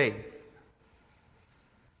our faith.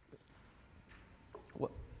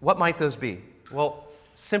 What might those be? Well,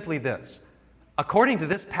 simply this. According to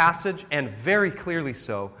this passage, and very clearly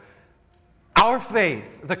so, our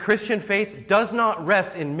faith, the Christian faith, does not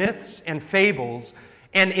rest in myths and fables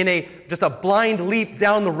and in just a blind leap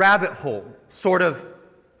down the rabbit hole, sort of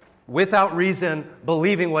without reason,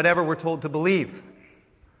 believing whatever we're told to believe.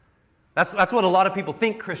 That's what a lot of people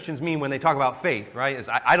think Christians mean when they talk about faith, right? Is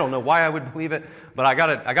I don't know why I would believe it, but I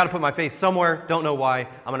gotta put my faith somewhere. Don't know why.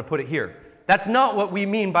 I'm going to put it here. That's not what we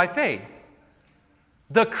mean by faith.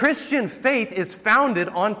 The Christian faith is founded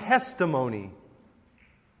on testimony.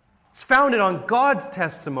 It's founded on God's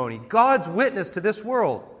testimony, God's witness to this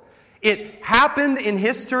world. It happened in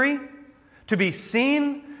history to be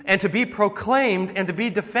seen and to be proclaimed and to be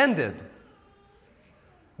defended.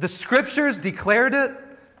 The Scriptures declared it.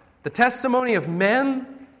 The testimony of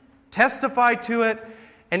men testified to it.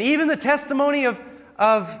 And even the testimony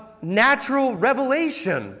of natural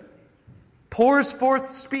revelation pours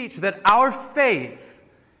forth speech that our faith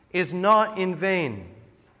is not in vain.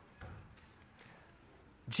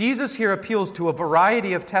 Jesus here appeals to a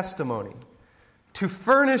variety of testimony to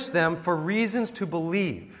furnish them for reasons to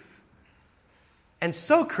believe. And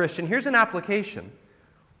so, Christian, here's an application.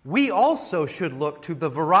 We also should look to the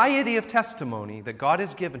variety of testimony that God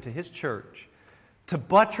has given to His church to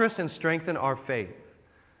buttress and strengthen our faith.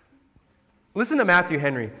 Listen to Matthew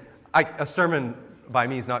Henry. A sermon by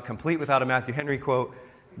me is not complete without a Matthew Henry quote.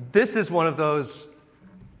 This is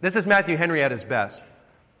Matthew Henry at his best.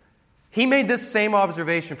 He made this same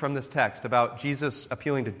observation from this text about Jesus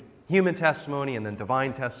appealing to human testimony and then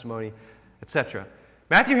divine testimony, etc.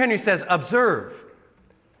 Matthew Henry says, "Observe,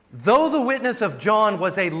 though the witness of John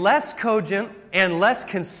was a less cogent and less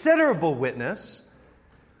considerable witness,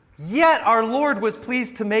 yet our Lord was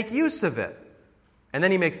pleased to make use of it." And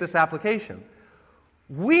then he makes this application.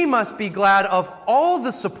 "We must be glad of all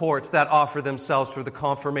the supports that offer themselves for the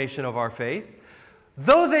confirmation of our faith,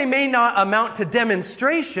 though they may not amount to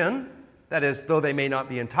demonstration," that is, though they may not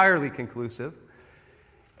be entirely conclusive,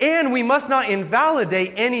 "and we must not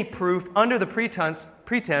invalidate any proof under the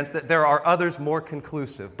pretense that there are others more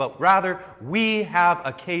conclusive, but rather we have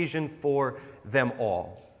occasion for them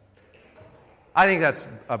all." I think that's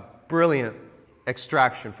a brilliant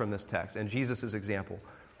extraction from this text and Jesus' example.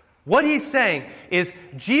 What he's saying is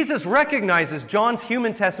Jesus recognizes John's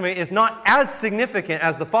human testimony is not as significant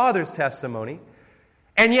as the Father's testimony,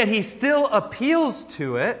 and yet he still appeals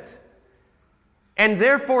to it, and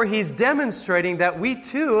therefore he's demonstrating that we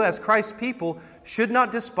too, as Christ's people, should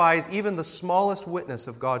not despise even the smallest witness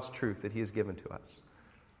of God's truth that He has given to us.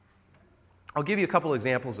 I'll give you a couple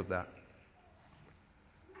examples of that.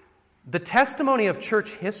 The testimony of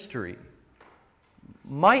church history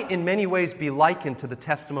might in many ways be likened to the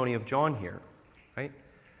testimony of John here, right?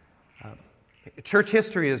 Church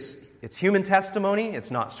history it's human testimony,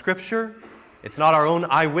 it's not Scripture, it's not our own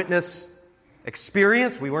eyewitness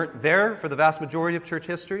experience. We weren't there for the vast majority of church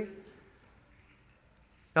history.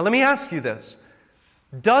 Now let me ask you this.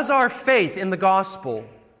 Does our faith in the gospel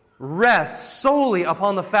rest solely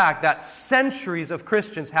upon the fact that centuries of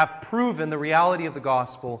Christians have proven the reality of the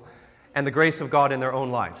gospel and the grace of God in their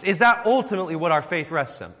own lives? Is that ultimately what our faith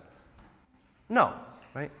rests in? No,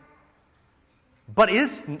 right? But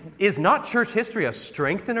is not church history a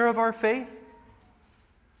strengthener of our faith?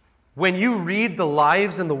 When you read the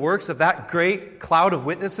lives and the works of that great cloud of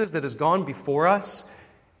witnesses that has gone before us,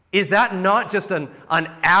 is that not just an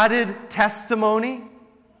added testimony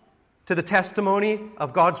to the testimony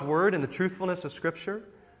of God's Word and the truthfulness of Scripture?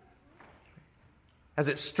 As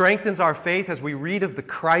it strengthens our faith as we read of the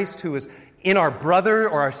Christ who is in our brother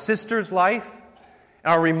or our sister's life,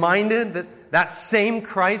 and are reminded that that same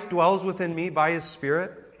Christ dwells within me by His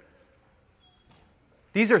Spirit.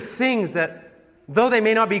 These are things that, though they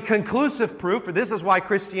may not be conclusive proof, for this is why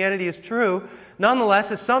Christianity is true,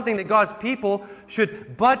 nonetheless is something that God's people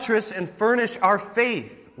should buttress and furnish our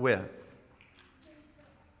faith with.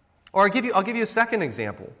 Or I'll give you a second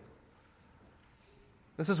example.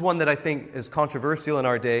 This is one that I think is controversial in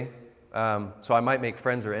our day, so I might make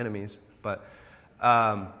friends or enemies. But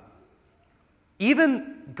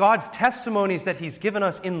even God's testimonies that He's given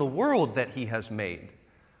us in the world that He has made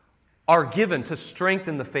are given to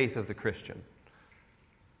strengthen the faith of the Christian.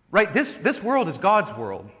 Right? This world is God's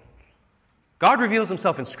world. God reveals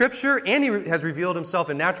Himself in Scripture, and He has revealed Himself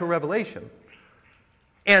in natural revelation.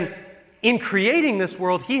 And in creating this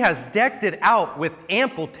world, He has decked it out with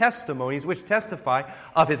ample testimonies which testify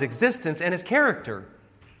of His existence and His character.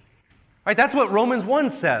 Right? That's what Romans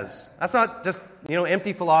 1 says. That's not just,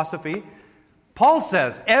 empty philosophy. Paul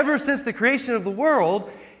says, ever since the creation of the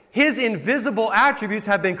world, His invisible attributes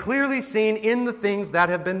have been clearly seen in the things that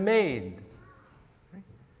have been made.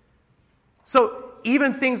 So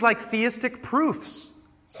even things like theistic proofs.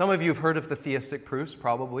 Some of you have heard of the theistic proofs,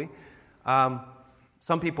 probably.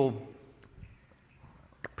 Some people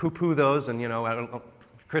poo-poo those, and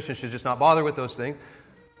Christians should just not bother with those things.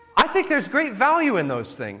 I think there's great value in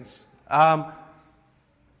those things.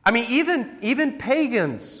 Even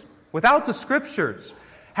pagans, without the Scriptures,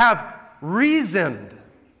 have reasoned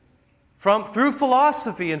through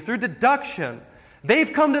philosophy and through deduction.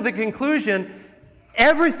 They've come to the conclusion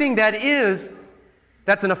everything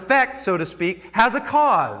that's an effect, so to speak, has a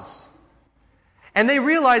cause. And they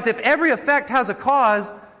realize if every effect has a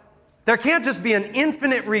cause, there can't just be an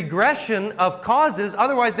infinite regression of causes,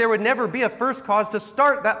 otherwise there would never be a first cause to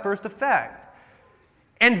start that first effect.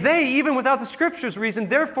 And they, even without the Scriptures, reason,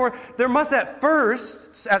 therefore, there must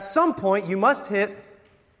at some point, you must hit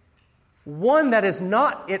one that is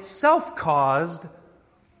not itself caused,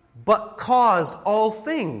 but caused all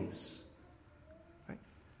things. Right?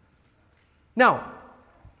 Now,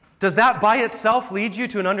 does that by itself lead you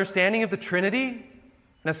to an understanding of the Trinity?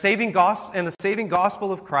 And the saving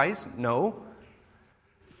gospel of Christ? No.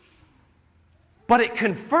 But it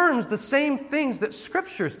confirms the same things that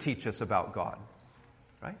Scriptures teach us about God.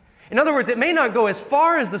 Right? In other words, it may not go as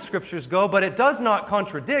far as the Scriptures go, but it does not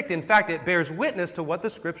contradict. In fact, it bears witness to what the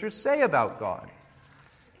Scriptures say about God.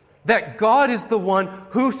 That God is the one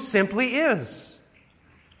who simply is.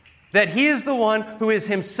 That He is the one who is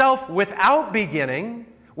Himself without beginning,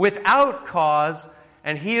 without cause,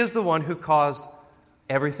 and He is the one who caused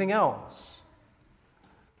everything else.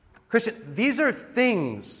 Christian, these are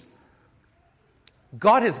things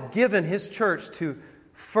God has given His church to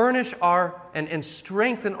furnish and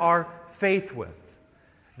strengthen our faith with.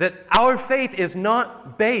 That our faith is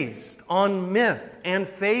not based on myth and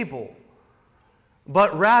fable,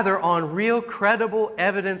 but rather on real, credible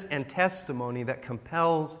evidence and testimony that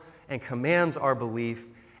compels and commands our belief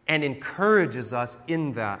and encourages us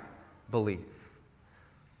in that belief.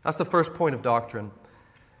 That's the first point of doctrine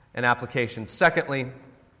and application. Secondly,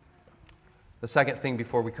 the second thing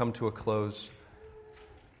before we come to a close,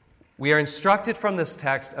 we are instructed from this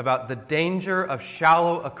text about the danger of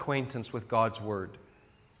shallow acquaintance with God's Word.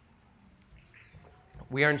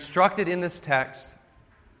 We are instructed in this text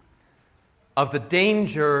of the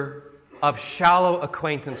danger of shallow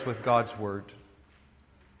acquaintance with God's Word.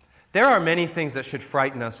 There are many things that should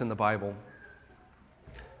frighten us in the Bible.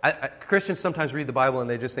 Christians sometimes read the Bible and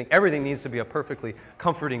they just think everything needs to be a perfectly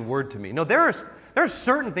comforting word to me. No, there are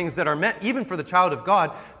certain things that are meant, even for the child of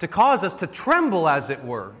God, to cause us to tremble, as it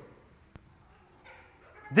were.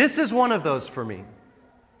 This is one of those for me.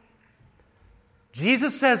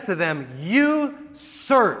 Jesus says to them, "You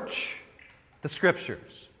search the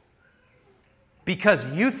Scriptures because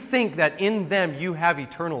you think that in them you have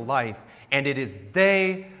eternal life, and it is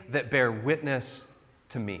they that bear witness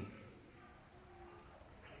to me."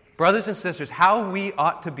 Brothers and sisters, how we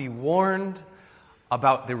ought to be warned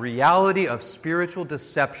about the reality of spiritual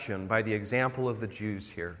deception by the example of the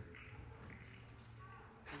Jews here.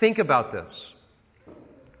 Think about this.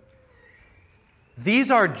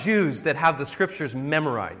 These are Jews that have the Scriptures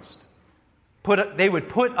memorized. They would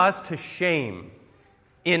put us to shame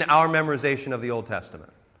in our memorization of the Old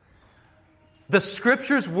Testament. The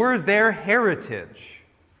Scriptures were their heritage.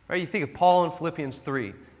 Right? You think of Paul in Philippians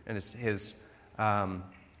 3 and his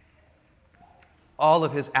all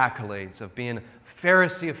of his accolades of being a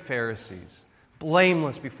Pharisee of Pharisees,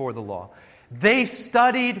 blameless before the law. They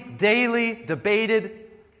studied daily, debated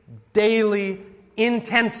daily,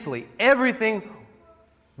 intensely, everything,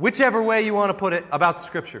 whichever way you want to put it, about the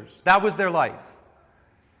Scriptures. That was their life.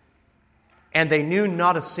 And they knew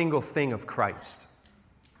not a single thing of Christ.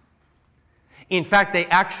 In fact, they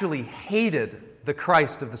actually hated the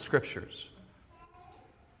Christ of the Scriptures.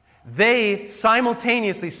 They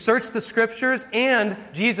simultaneously searched the Scriptures and,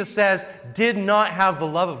 Jesus says, did not have the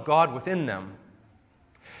love of God within them.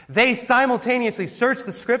 They simultaneously searched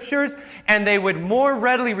the Scriptures, and they would more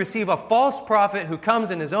readily receive a false prophet who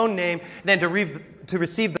comes in his own name than to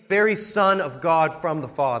receive the very Son of God from the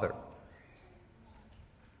Father.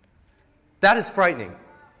 That is frightening.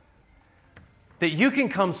 That you can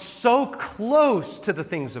come so close to the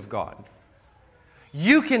things of God.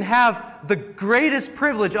 You can have the greatest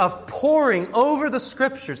privilege of poring over the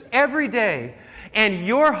Scriptures every day, and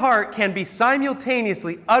your heart can be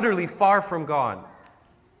simultaneously utterly far from God.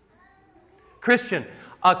 Christian,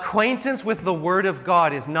 acquaintance with the Word of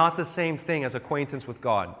God is not the same thing as acquaintance with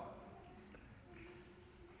God.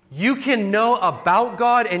 You can know about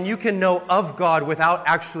God and you can know of God without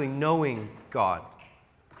actually knowing God.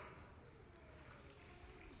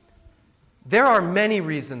 There are many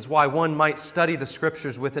reasons why one might study the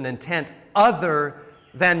Scriptures with an intent other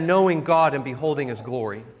than knowing God and beholding His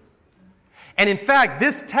glory. And in fact,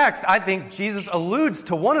 this text, I think Jesus alludes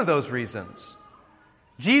to one of those reasons.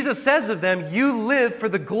 Jesus says of them, "You live for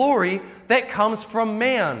the glory that comes from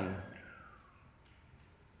man."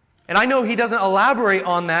 And I know He doesn't elaborate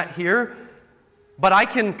on that here, but I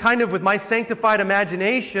can kind of, with my sanctified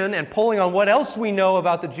imagination and pulling on what else we know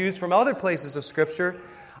about the Jews from other places of Scripture,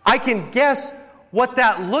 I can guess what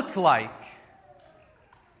that looked like.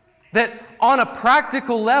 That on a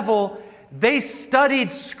practical level, they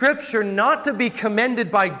studied Scripture not to be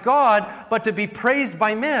commended by God, but to be praised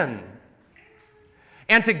by men.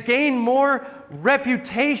 And to gain more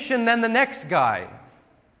reputation than the next guy.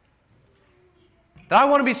 That I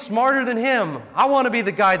want to be smarter than him. I want to be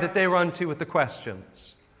the guy that they run to with the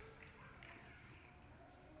questions.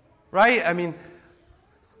 Right? I mean,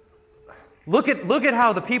 look at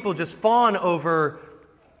how the people just fawn over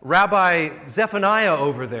Rabbi Zephaniah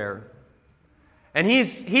over there. And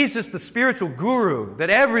he's just the spiritual guru that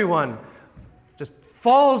everyone just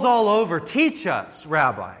falls all over, teach us,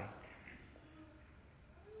 Rabbi.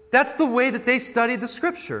 That's the way that they studied the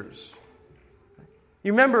Scriptures.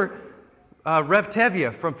 You remember Rev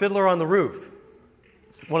Tevye from Fiddler on the Roof.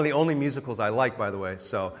 It's one of the only musicals I like, by the way,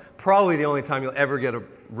 so probably the only time you'll ever get a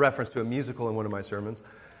reference to a musical in one of my sermons.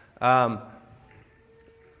 I'm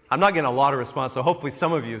not getting a lot of response, so hopefully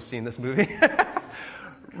some of you have seen this movie.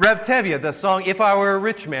 Rev Tevye, the song "If I Were a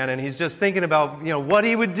Rich Man," and he's just thinking about what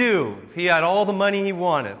he would do if he had all the money he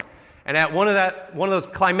wanted. And at one of those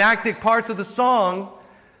climactic parts of the song,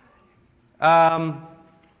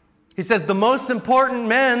 he says, "The most important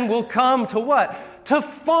men will come to what? To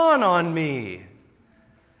fawn on me.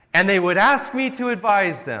 And they would ask me to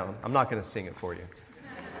advise them." I'm not going to sing it for you.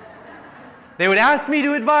 They would ask me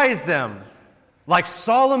to advise them, like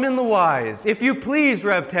Solomon the Wise. "If you please,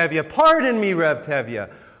 Rev Tevye, pardon me, Rev Tevye,"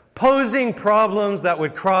 posing problems that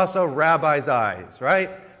would cross a rabbi's eyes,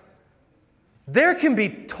 right? There can be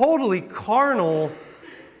totally carnal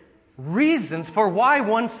reasons for why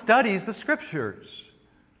one studies the Scriptures.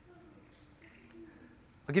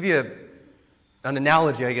 I'll give you an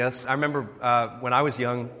analogy, I guess. I remember when I was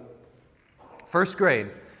young, first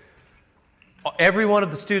grade, every one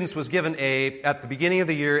of the students was given at the beginning of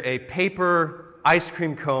the year, a paper ice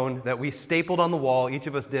cream cone that we stapled on the wall. Each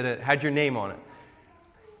of us did it, had your name on it.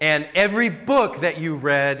 And every book that you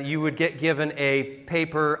read, you would get given a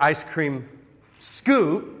paper ice cream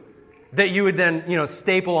scoop that you would then,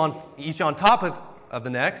 staple on each on top of the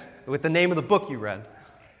next with the name of the book you read.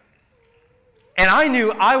 And I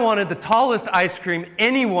knew I wanted the tallest ice cream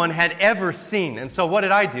anyone had ever seen. And so what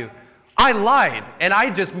did I do? I lied, and I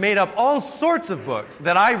just made up all sorts of books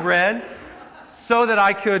that I read so that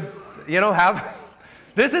I could, have...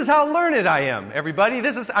 This is how learned I am, everybody.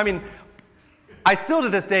 I still to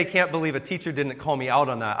this day can't believe a teacher didn't call me out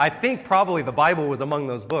on that. I think probably the Bible was among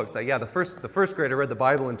those books. The first grader read the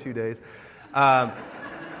Bible in 2 days.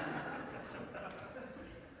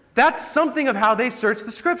 That's something of how they searched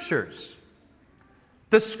the Scriptures.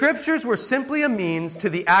 The Scriptures were simply a means to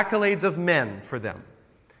the accolades of men for them.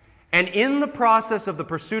 And in the process of the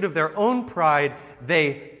pursuit of their own pride,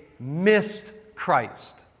 they missed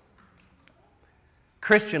Christ.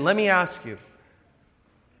 Christian, let me ask you,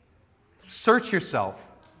 search yourself.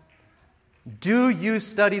 Do you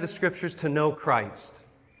study the Scriptures to know Christ?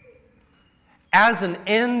 As an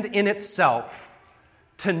end in itself,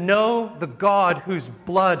 to know the God whose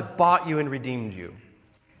blood bought you and redeemed you.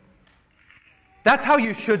 That's how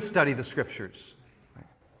you should study the Scriptures.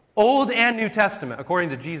 Old and New Testament, according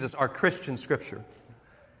to Jesus, are Christian Scripture.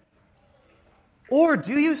 Or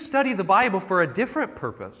do you study the Bible for a different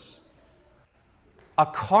purpose? A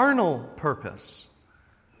carnal purpose?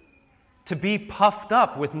 To be puffed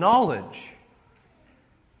up with knowledge?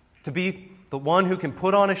 To be the one who can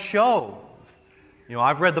put on a show?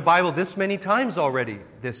 I've read the Bible this many times already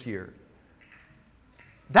this year.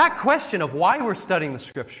 That question of why we're studying the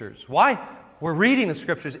Scriptures, why we're reading the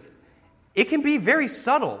Scriptures, it can be very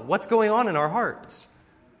subtle, what's going on in our hearts.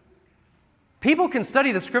 People can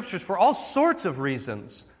study the Scriptures for all sorts of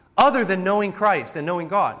reasons other than knowing Christ and knowing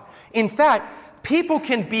God. In fact, people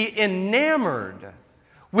can be enamored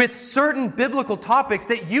with certain biblical topics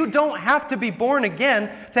that you don't have to be born again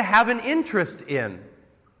to have an interest in.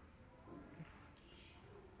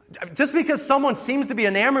 Just because someone seems to be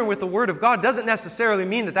enamored with the Word of God doesn't necessarily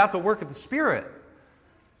mean that that's a work of the Spirit.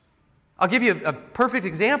 I'll give you a perfect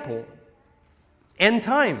example. End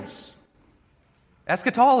times.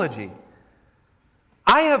 Eschatology.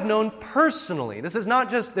 I have known personally, this is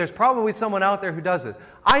not just, there's probably someone out there who does this.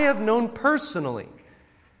 I have known personally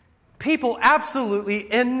people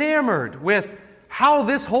absolutely enamored with how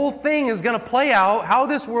this whole thing is going to play out, how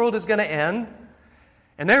this world is going to end.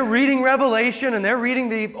 And they're reading Revelation, and they're reading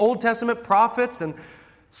the Old Testament prophets, and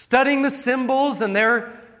studying the symbols, and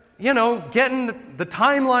they're, getting the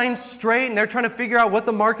timeline straight, and they're trying to figure out what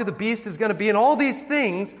the mark of the beast is going to be, and all these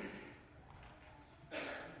things.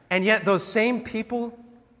 And yet those same people,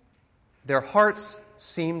 their hearts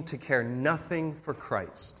seem to care nothing for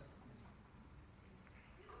Christ.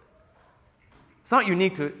 It's not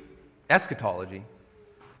unique to eschatology.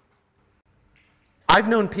 I've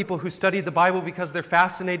known people who studied the Bible because they're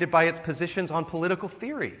fascinated by its positions on political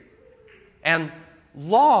theory and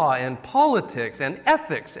law and politics and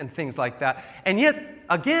ethics and things like that. And yet,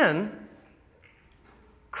 again,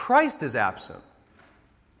 Christ is absent.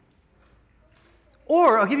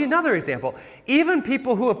 Or, I'll give you another example. Even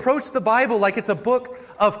people who approach the Bible like it's a book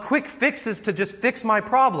of quick fixes to just fix my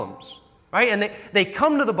problems, right? And they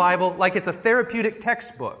come to the Bible like it's a therapeutic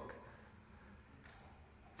textbook.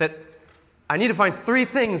 That I need to find 3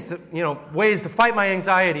 things to, ways to fight my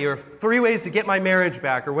anxiety, or 3 ways to get my marriage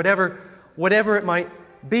back, or whatever it might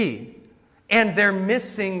be. And they're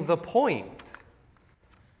missing the point.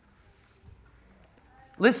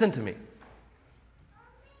 Listen to me.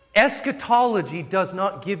 Eschatology does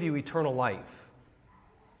not give you eternal life.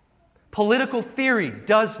 Political theory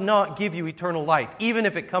does not give you eternal life, even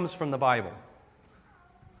if it comes from the Bible.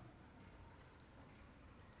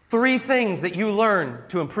 3 things that you learn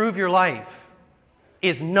to improve your life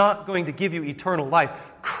is not going to give you eternal life.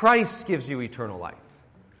 Christ gives you eternal life.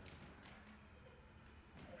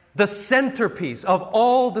 The centerpiece of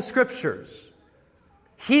all the Scriptures.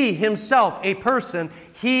 He Himself, a person,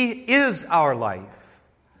 He is our life.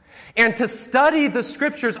 And to study the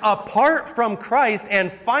Scriptures apart from Christ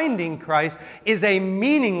and finding Christ is a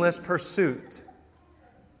meaningless pursuit.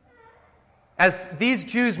 As these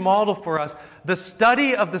Jews model for us, the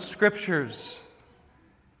study of the Scriptures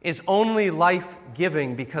is only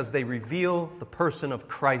life-giving because they reveal the person of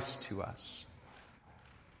Christ to us.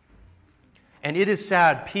 And it is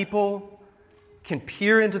sad, people can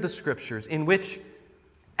peer into the Scriptures in which,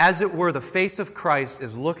 as it were, the face of Christ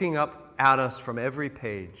is looking up at us from every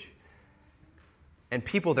page. And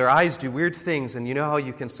people, their eyes do weird things, and you know how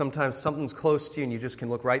you can sometimes, something's close to you and you just can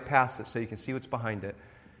look right past it so you can see what's behind it.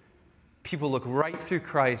 People look right through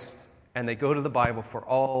Christ and they go to the Bible for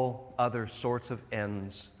all other sorts of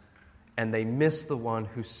ends, and they miss the one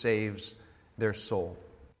who saves their soul.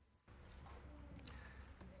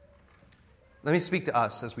 Let me speak to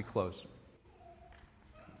us as we close.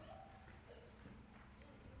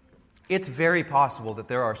 It's very possible that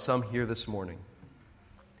there are some here this morning,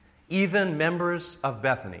 even members of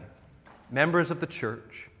Bethany, members of the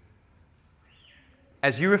church.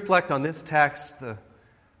 As you reflect on this text, the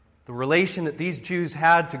relation that these Jews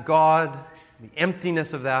had to God, the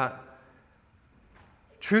emptiness of that,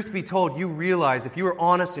 truth be told, you realize, if you are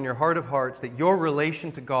honest in your heart of hearts, that your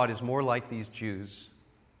relation to God is more like these Jews.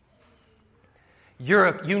 You're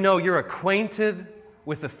acquainted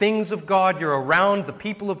with the things of God. You're around the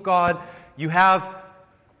people of God. You have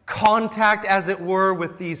contact, as it were,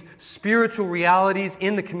 with these spiritual realities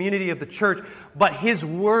in the community of the church. But His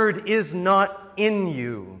Word is not in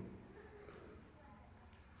you.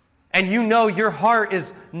 And you know your heart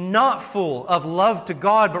is not full of love to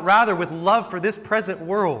God, but rather with love for this present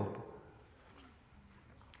world.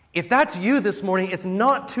 If that's you this morning, it's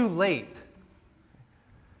not too late.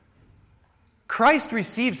 Christ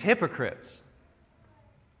receives hypocrites.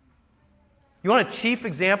 You want a chief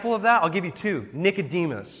example of that? I'll give you 2.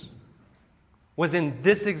 Nicodemus was in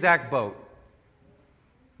this exact boat,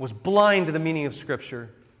 was blind to the meaning of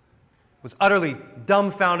Scripture, was utterly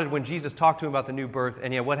dumbfounded when Jesus talked to him about the new birth,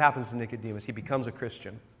 and yet what happens to Nicodemus? He becomes a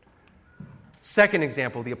Christian. Second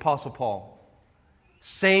example, the Apostle Paul.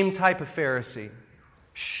 Same type of Pharisee,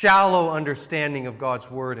 shallow understanding of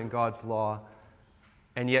God's Word and God's law,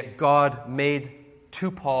 and yet God made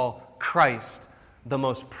to Paul Christ the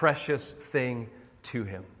most precious thing to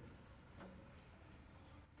him.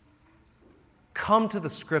 Come to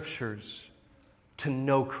the Scriptures to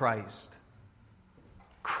know Christ.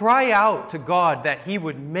 Cry out to God that He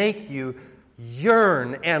would make you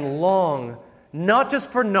yearn and long, not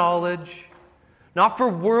just for knowledge, not for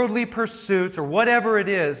worldly pursuits or whatever it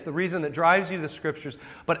is, the reason that drives you to the Scriptures,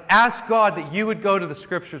 but ask God that you would go to the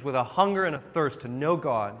Scriptures with a hunger and a thirst to know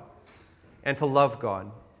God and to love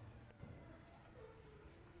God.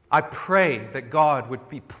 I pray that God would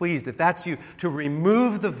be pleased, if that's you, to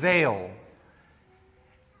remove the veil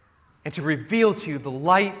and to reveal to you the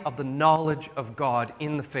light of the knowledge of God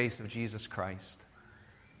in the face of Jesus Christ.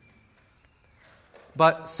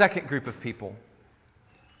 But second group of people,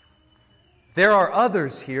 there are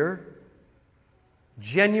others here,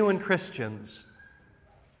 genuine Christians,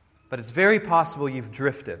 but it's very possible you've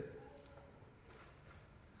drifted.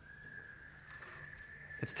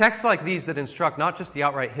 It's texts like these that instruct not just the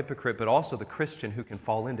outright hypocrite, but also the Christian who can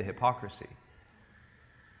fall into hypocrisy.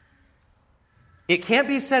 It can't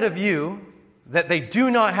be said of you that they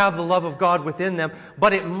do not have the love of God within them,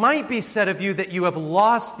 but it might be said of you that you have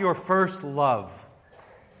lost your first love,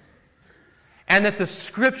 and that the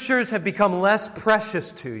Scriptures have become less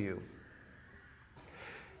precious to you.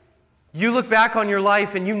 You look back on your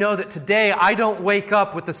life and you know that today I don't wake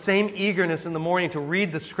up with the same eagerness in the morning to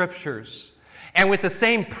read the Scriptures, and with the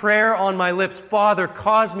same prayer on my lips, Father,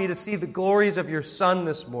 cause me to see the glories of your Son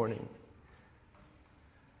this morning.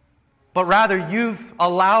 But rather, you've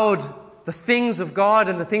allowed the things of God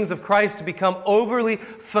and the things of Christ to become overly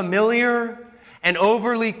familiar and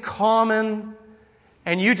overly common,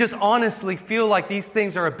 and you just honestly feel like these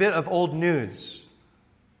things are a bit of old news.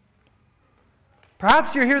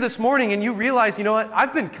 Perhaps you're here this morning and you realize, you know what,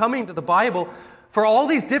 I've been coming to the Bible for all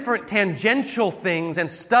these different tangential things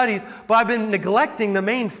and studies, but I've been neglecting the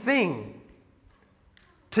main thing,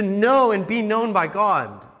 to know and be known by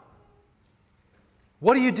God.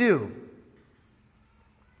 What do you do?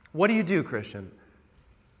 What do you do, Christian?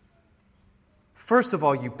 First of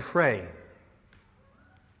all, you pray.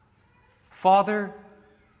 Father,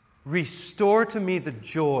 restore to me the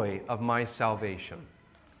joy of my salvation.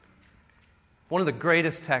 One of the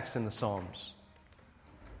greatest texts in the Psalms.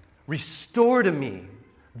 Restore to me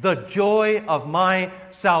the joy of my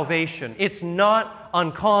salvation. It's not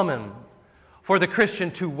uncommon for the Christian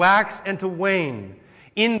to wax and to wane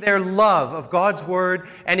in their love of God's Word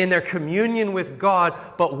and in their communion with God.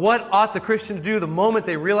 But what ought the Christian to do the moment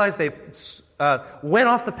they realize they've went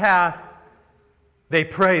off the path? They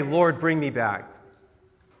pray, Lord, bring me back.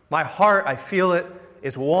 My heart, I feel it,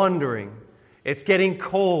 is wandering. It's getting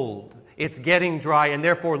cold. It's getting dry. And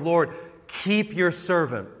therefore, Lord, keep your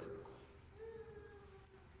servant.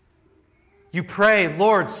 You pray,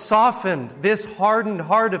 Lord, soften this hardened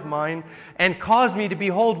heart of mine and cause me to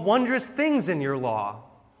behold wondrous things in your law.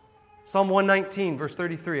 Psalm 119, verse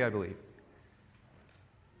 33, I believe.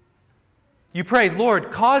 You pray,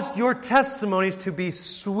 Lord, cause your testimonies to be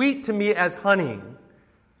sweet to me as honey.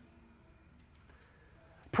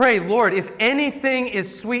 Pray, Lord, if anything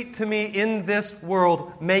is sweet to me in this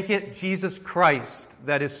world, make it Jesus Christ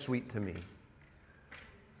that is sweet to me.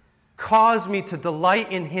 Cause me to delight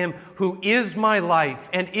in Him who is my life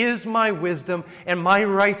and is my wisdom and my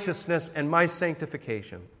righteousness and my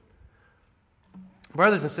sanctification.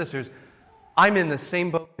 Brothers and sisters, I'm in the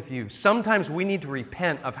same boat with you. Sometimes we need to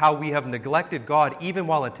repent of how we have neglected God even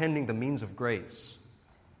while attending the means of grace.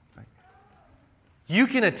 You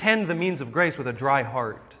can attend the means of grace with a dry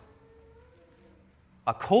heart,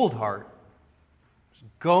 a cold heart, just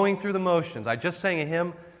going through the motions. I just sang a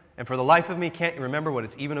hymn, and for the life of me can't remember what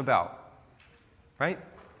it's even about. Right?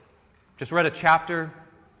 Just read a chapter.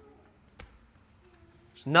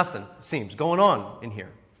 There's nothing, it seems, going on in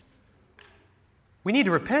here. We need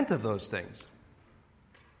to repent of those things.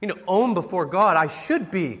 Own before God, I should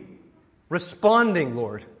be responding,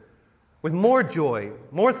 Lord, with more joy,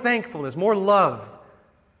 more thankfulness, more love.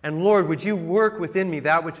 And Lord, would you work within me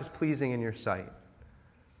that which is pleasing in your sight?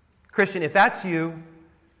 Christian, if that's you,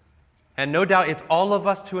 and no doubt it's all of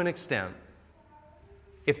us to an extent,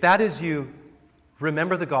 if that is you,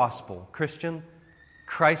 remember the gospel. Christian,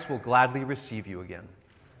 Christ will gladly receive you again.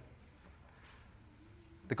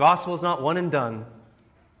 The gospel is not one and done.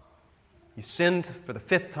 You sinned for the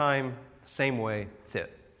 5th time, the same way, that's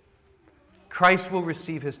it. Christ will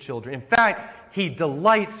receive His children. In fact, He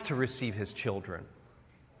delights to receive His children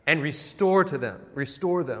and restore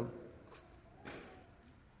them.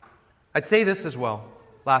 I'd say this as well.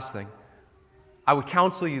 Last thing. I would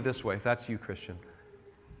counsel you this way, if that's you, Christian.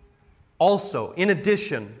 Also, in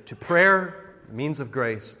addition to prayer, means of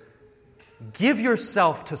grace, give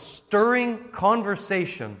yourself to stirring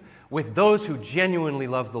conversation with those who genuinely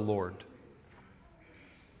love the Lord.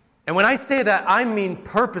 And when I say that, I mean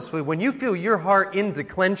purposefully. When you feel your heart in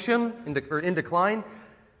decline,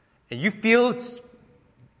 and you feel it's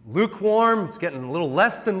lukewarm, it's getting a little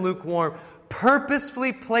less than lukewarm,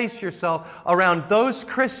 purposefully place yourself around those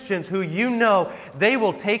Christians who you know they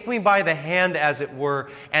will take me by the hand, as it were,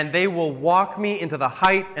 and they will walk me into the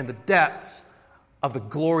height and the depths of the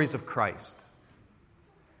glories of Christ.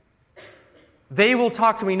 They will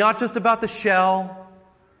talk to me not just about the shell,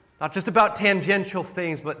 not just about tangential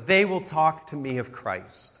things, but they will talk to me of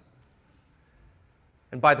Christ.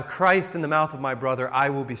 And by the Christ in the mouth of my brother, I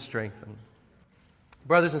will be strengthened.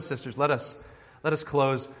 Brothers and sisters, let us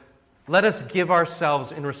close. Let us give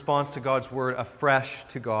ourselves in response to God's word afresh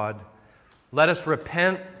to God. Let us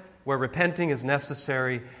repent where repenting is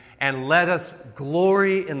necessary, and let us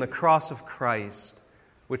glory in the cross of Christ,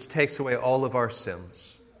 which takes away all of our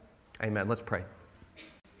sins. Amen. Let's pray.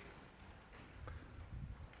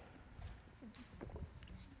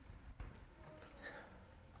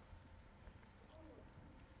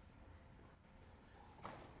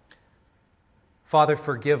 Father,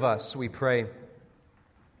 forgive us, we pray.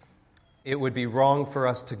 It would be wrong for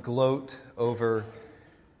us to gloat over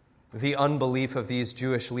the unbelief of these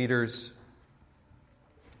Jewish leaders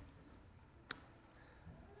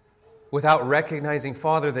without recognizing,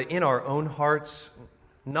 Father, that in our own hearts,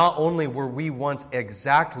 not only were we once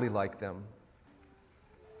exactly like them,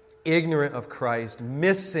 ignorant of Christ,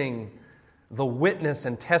 missing the witness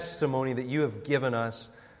and testimony that you have given us,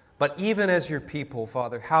 but even as your people,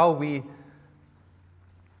 Father, how we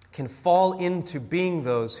can fall into being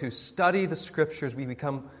those who study the Scriptures.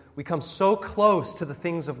 we come so close to the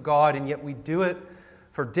things of God, and yet we do it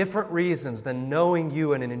for different reasons than knowing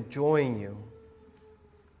you and enjoying you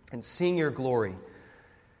and seeing your glory.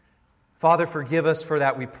 Father, forgive us for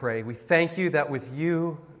that, we pray. We thank you that with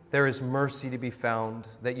you there is mercy to be found,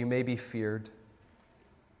 that you may be feared.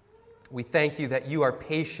 We thank you that you are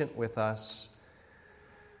patient with us,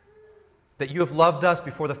 that you have loved us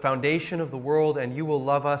before the foundation of the world, and you will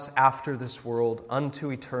love us after this world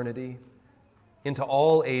unto eternity, into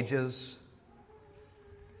all ages.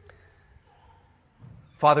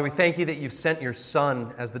 Father, we thank you that you've sent your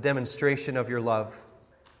Son as the demonstration of your love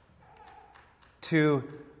to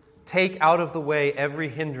take out of the way every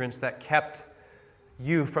hindrance that kept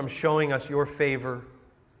you from showing us your favor.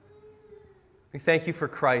 We thank you for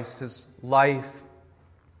Christ, his life,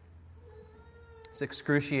 his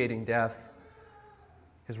excruciating death,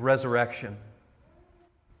 his resurrection.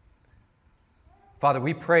 Father,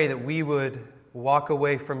 we pray that we would walk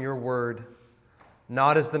away from your word,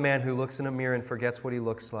 not as the man who looks in a mirror and forgets what he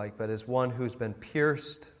looks like, but as one who's been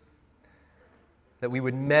pierced, that we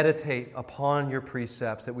would meditate upon your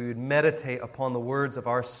precepts, that we would meditate upon the words of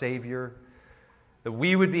our Savior, that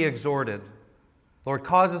we would be exhorted. Lord,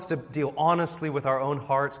 cause us to deal honestly with our own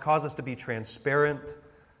hearts, cause us to be transparent.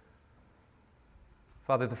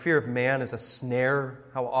 Father, the fear of man is a snare.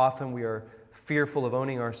 How often we are fearful of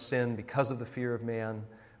owning our sin because of the fear of man.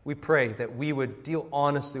 We pray that we would deal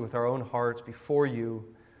honestly with our own hearts before you,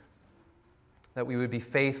 that we would be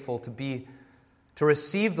faithful to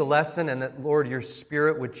receive the lesson, and that, Lord, your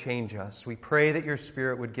Spirit would change us. We pray that your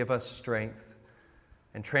Spirit would give us strength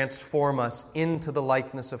and transform us into the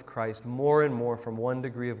likeness of Christ more and more from one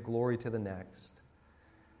degree of glory to the next.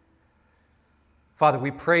 Father,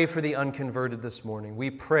 we pray for the unconverted this morning. We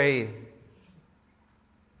pray,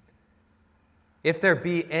 if there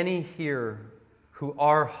be any here who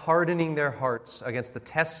are hardening their hearts against the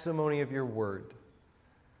testimony of your word,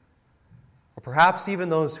 or perhaps even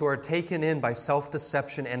those who are taken in by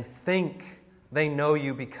self-deception and think they know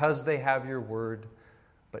you because they have your word,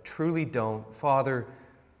 but truly don't, Father,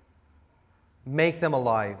 make them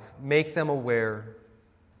alive, make them aware,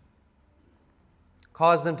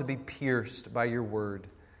 cause them to be pierced by your word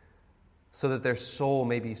so that their soul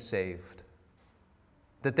may be saved,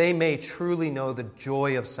 that they may truly know the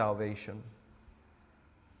joy of salvation,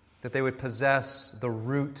 that they would possess the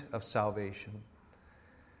root of salvation.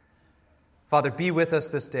 Father, be with us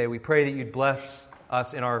this day. We pray that you'd bless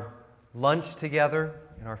us in our lunch together,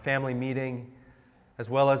 in our family meeting, as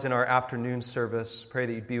well as in our afternoon service. Pray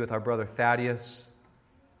that you'd be with our brother Thaddeus.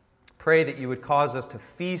 Pray that you would cause us to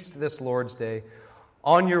feast this Lord's Day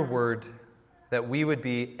on your word, that we would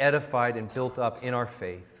be edified and built up in our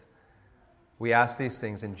faith. We ask these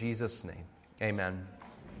things in Jesus' name. Amen.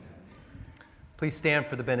 Please stand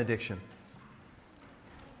for the benediction.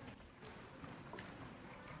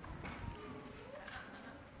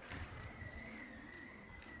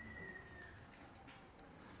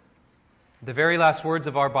 The very last words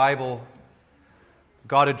of our Bible,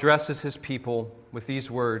 God addresses his people with these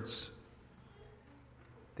words,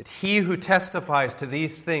 that he who testifies to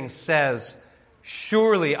these things says,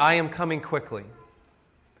 "Surely I am coming quickly."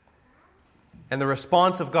 And the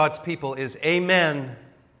response of God's people is, "Amen,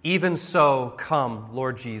 even so, come,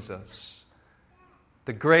 Lord Jesus."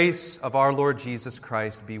 The grace of our Lord Jesus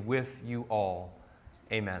Christ be with you all.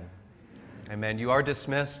 Amen. Amen. You are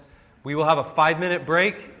dismissed. We will have a 5-minute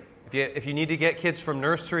break. If you need to get kids from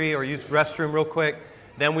nursery or use the restroom real quick,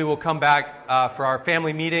 then we will come back for our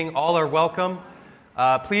family meeting. All are welcome.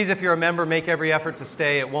 Please, if you're a member, make every effort to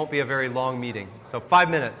stay. It won't be a very long meeting. So 5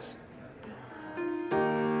 minutes.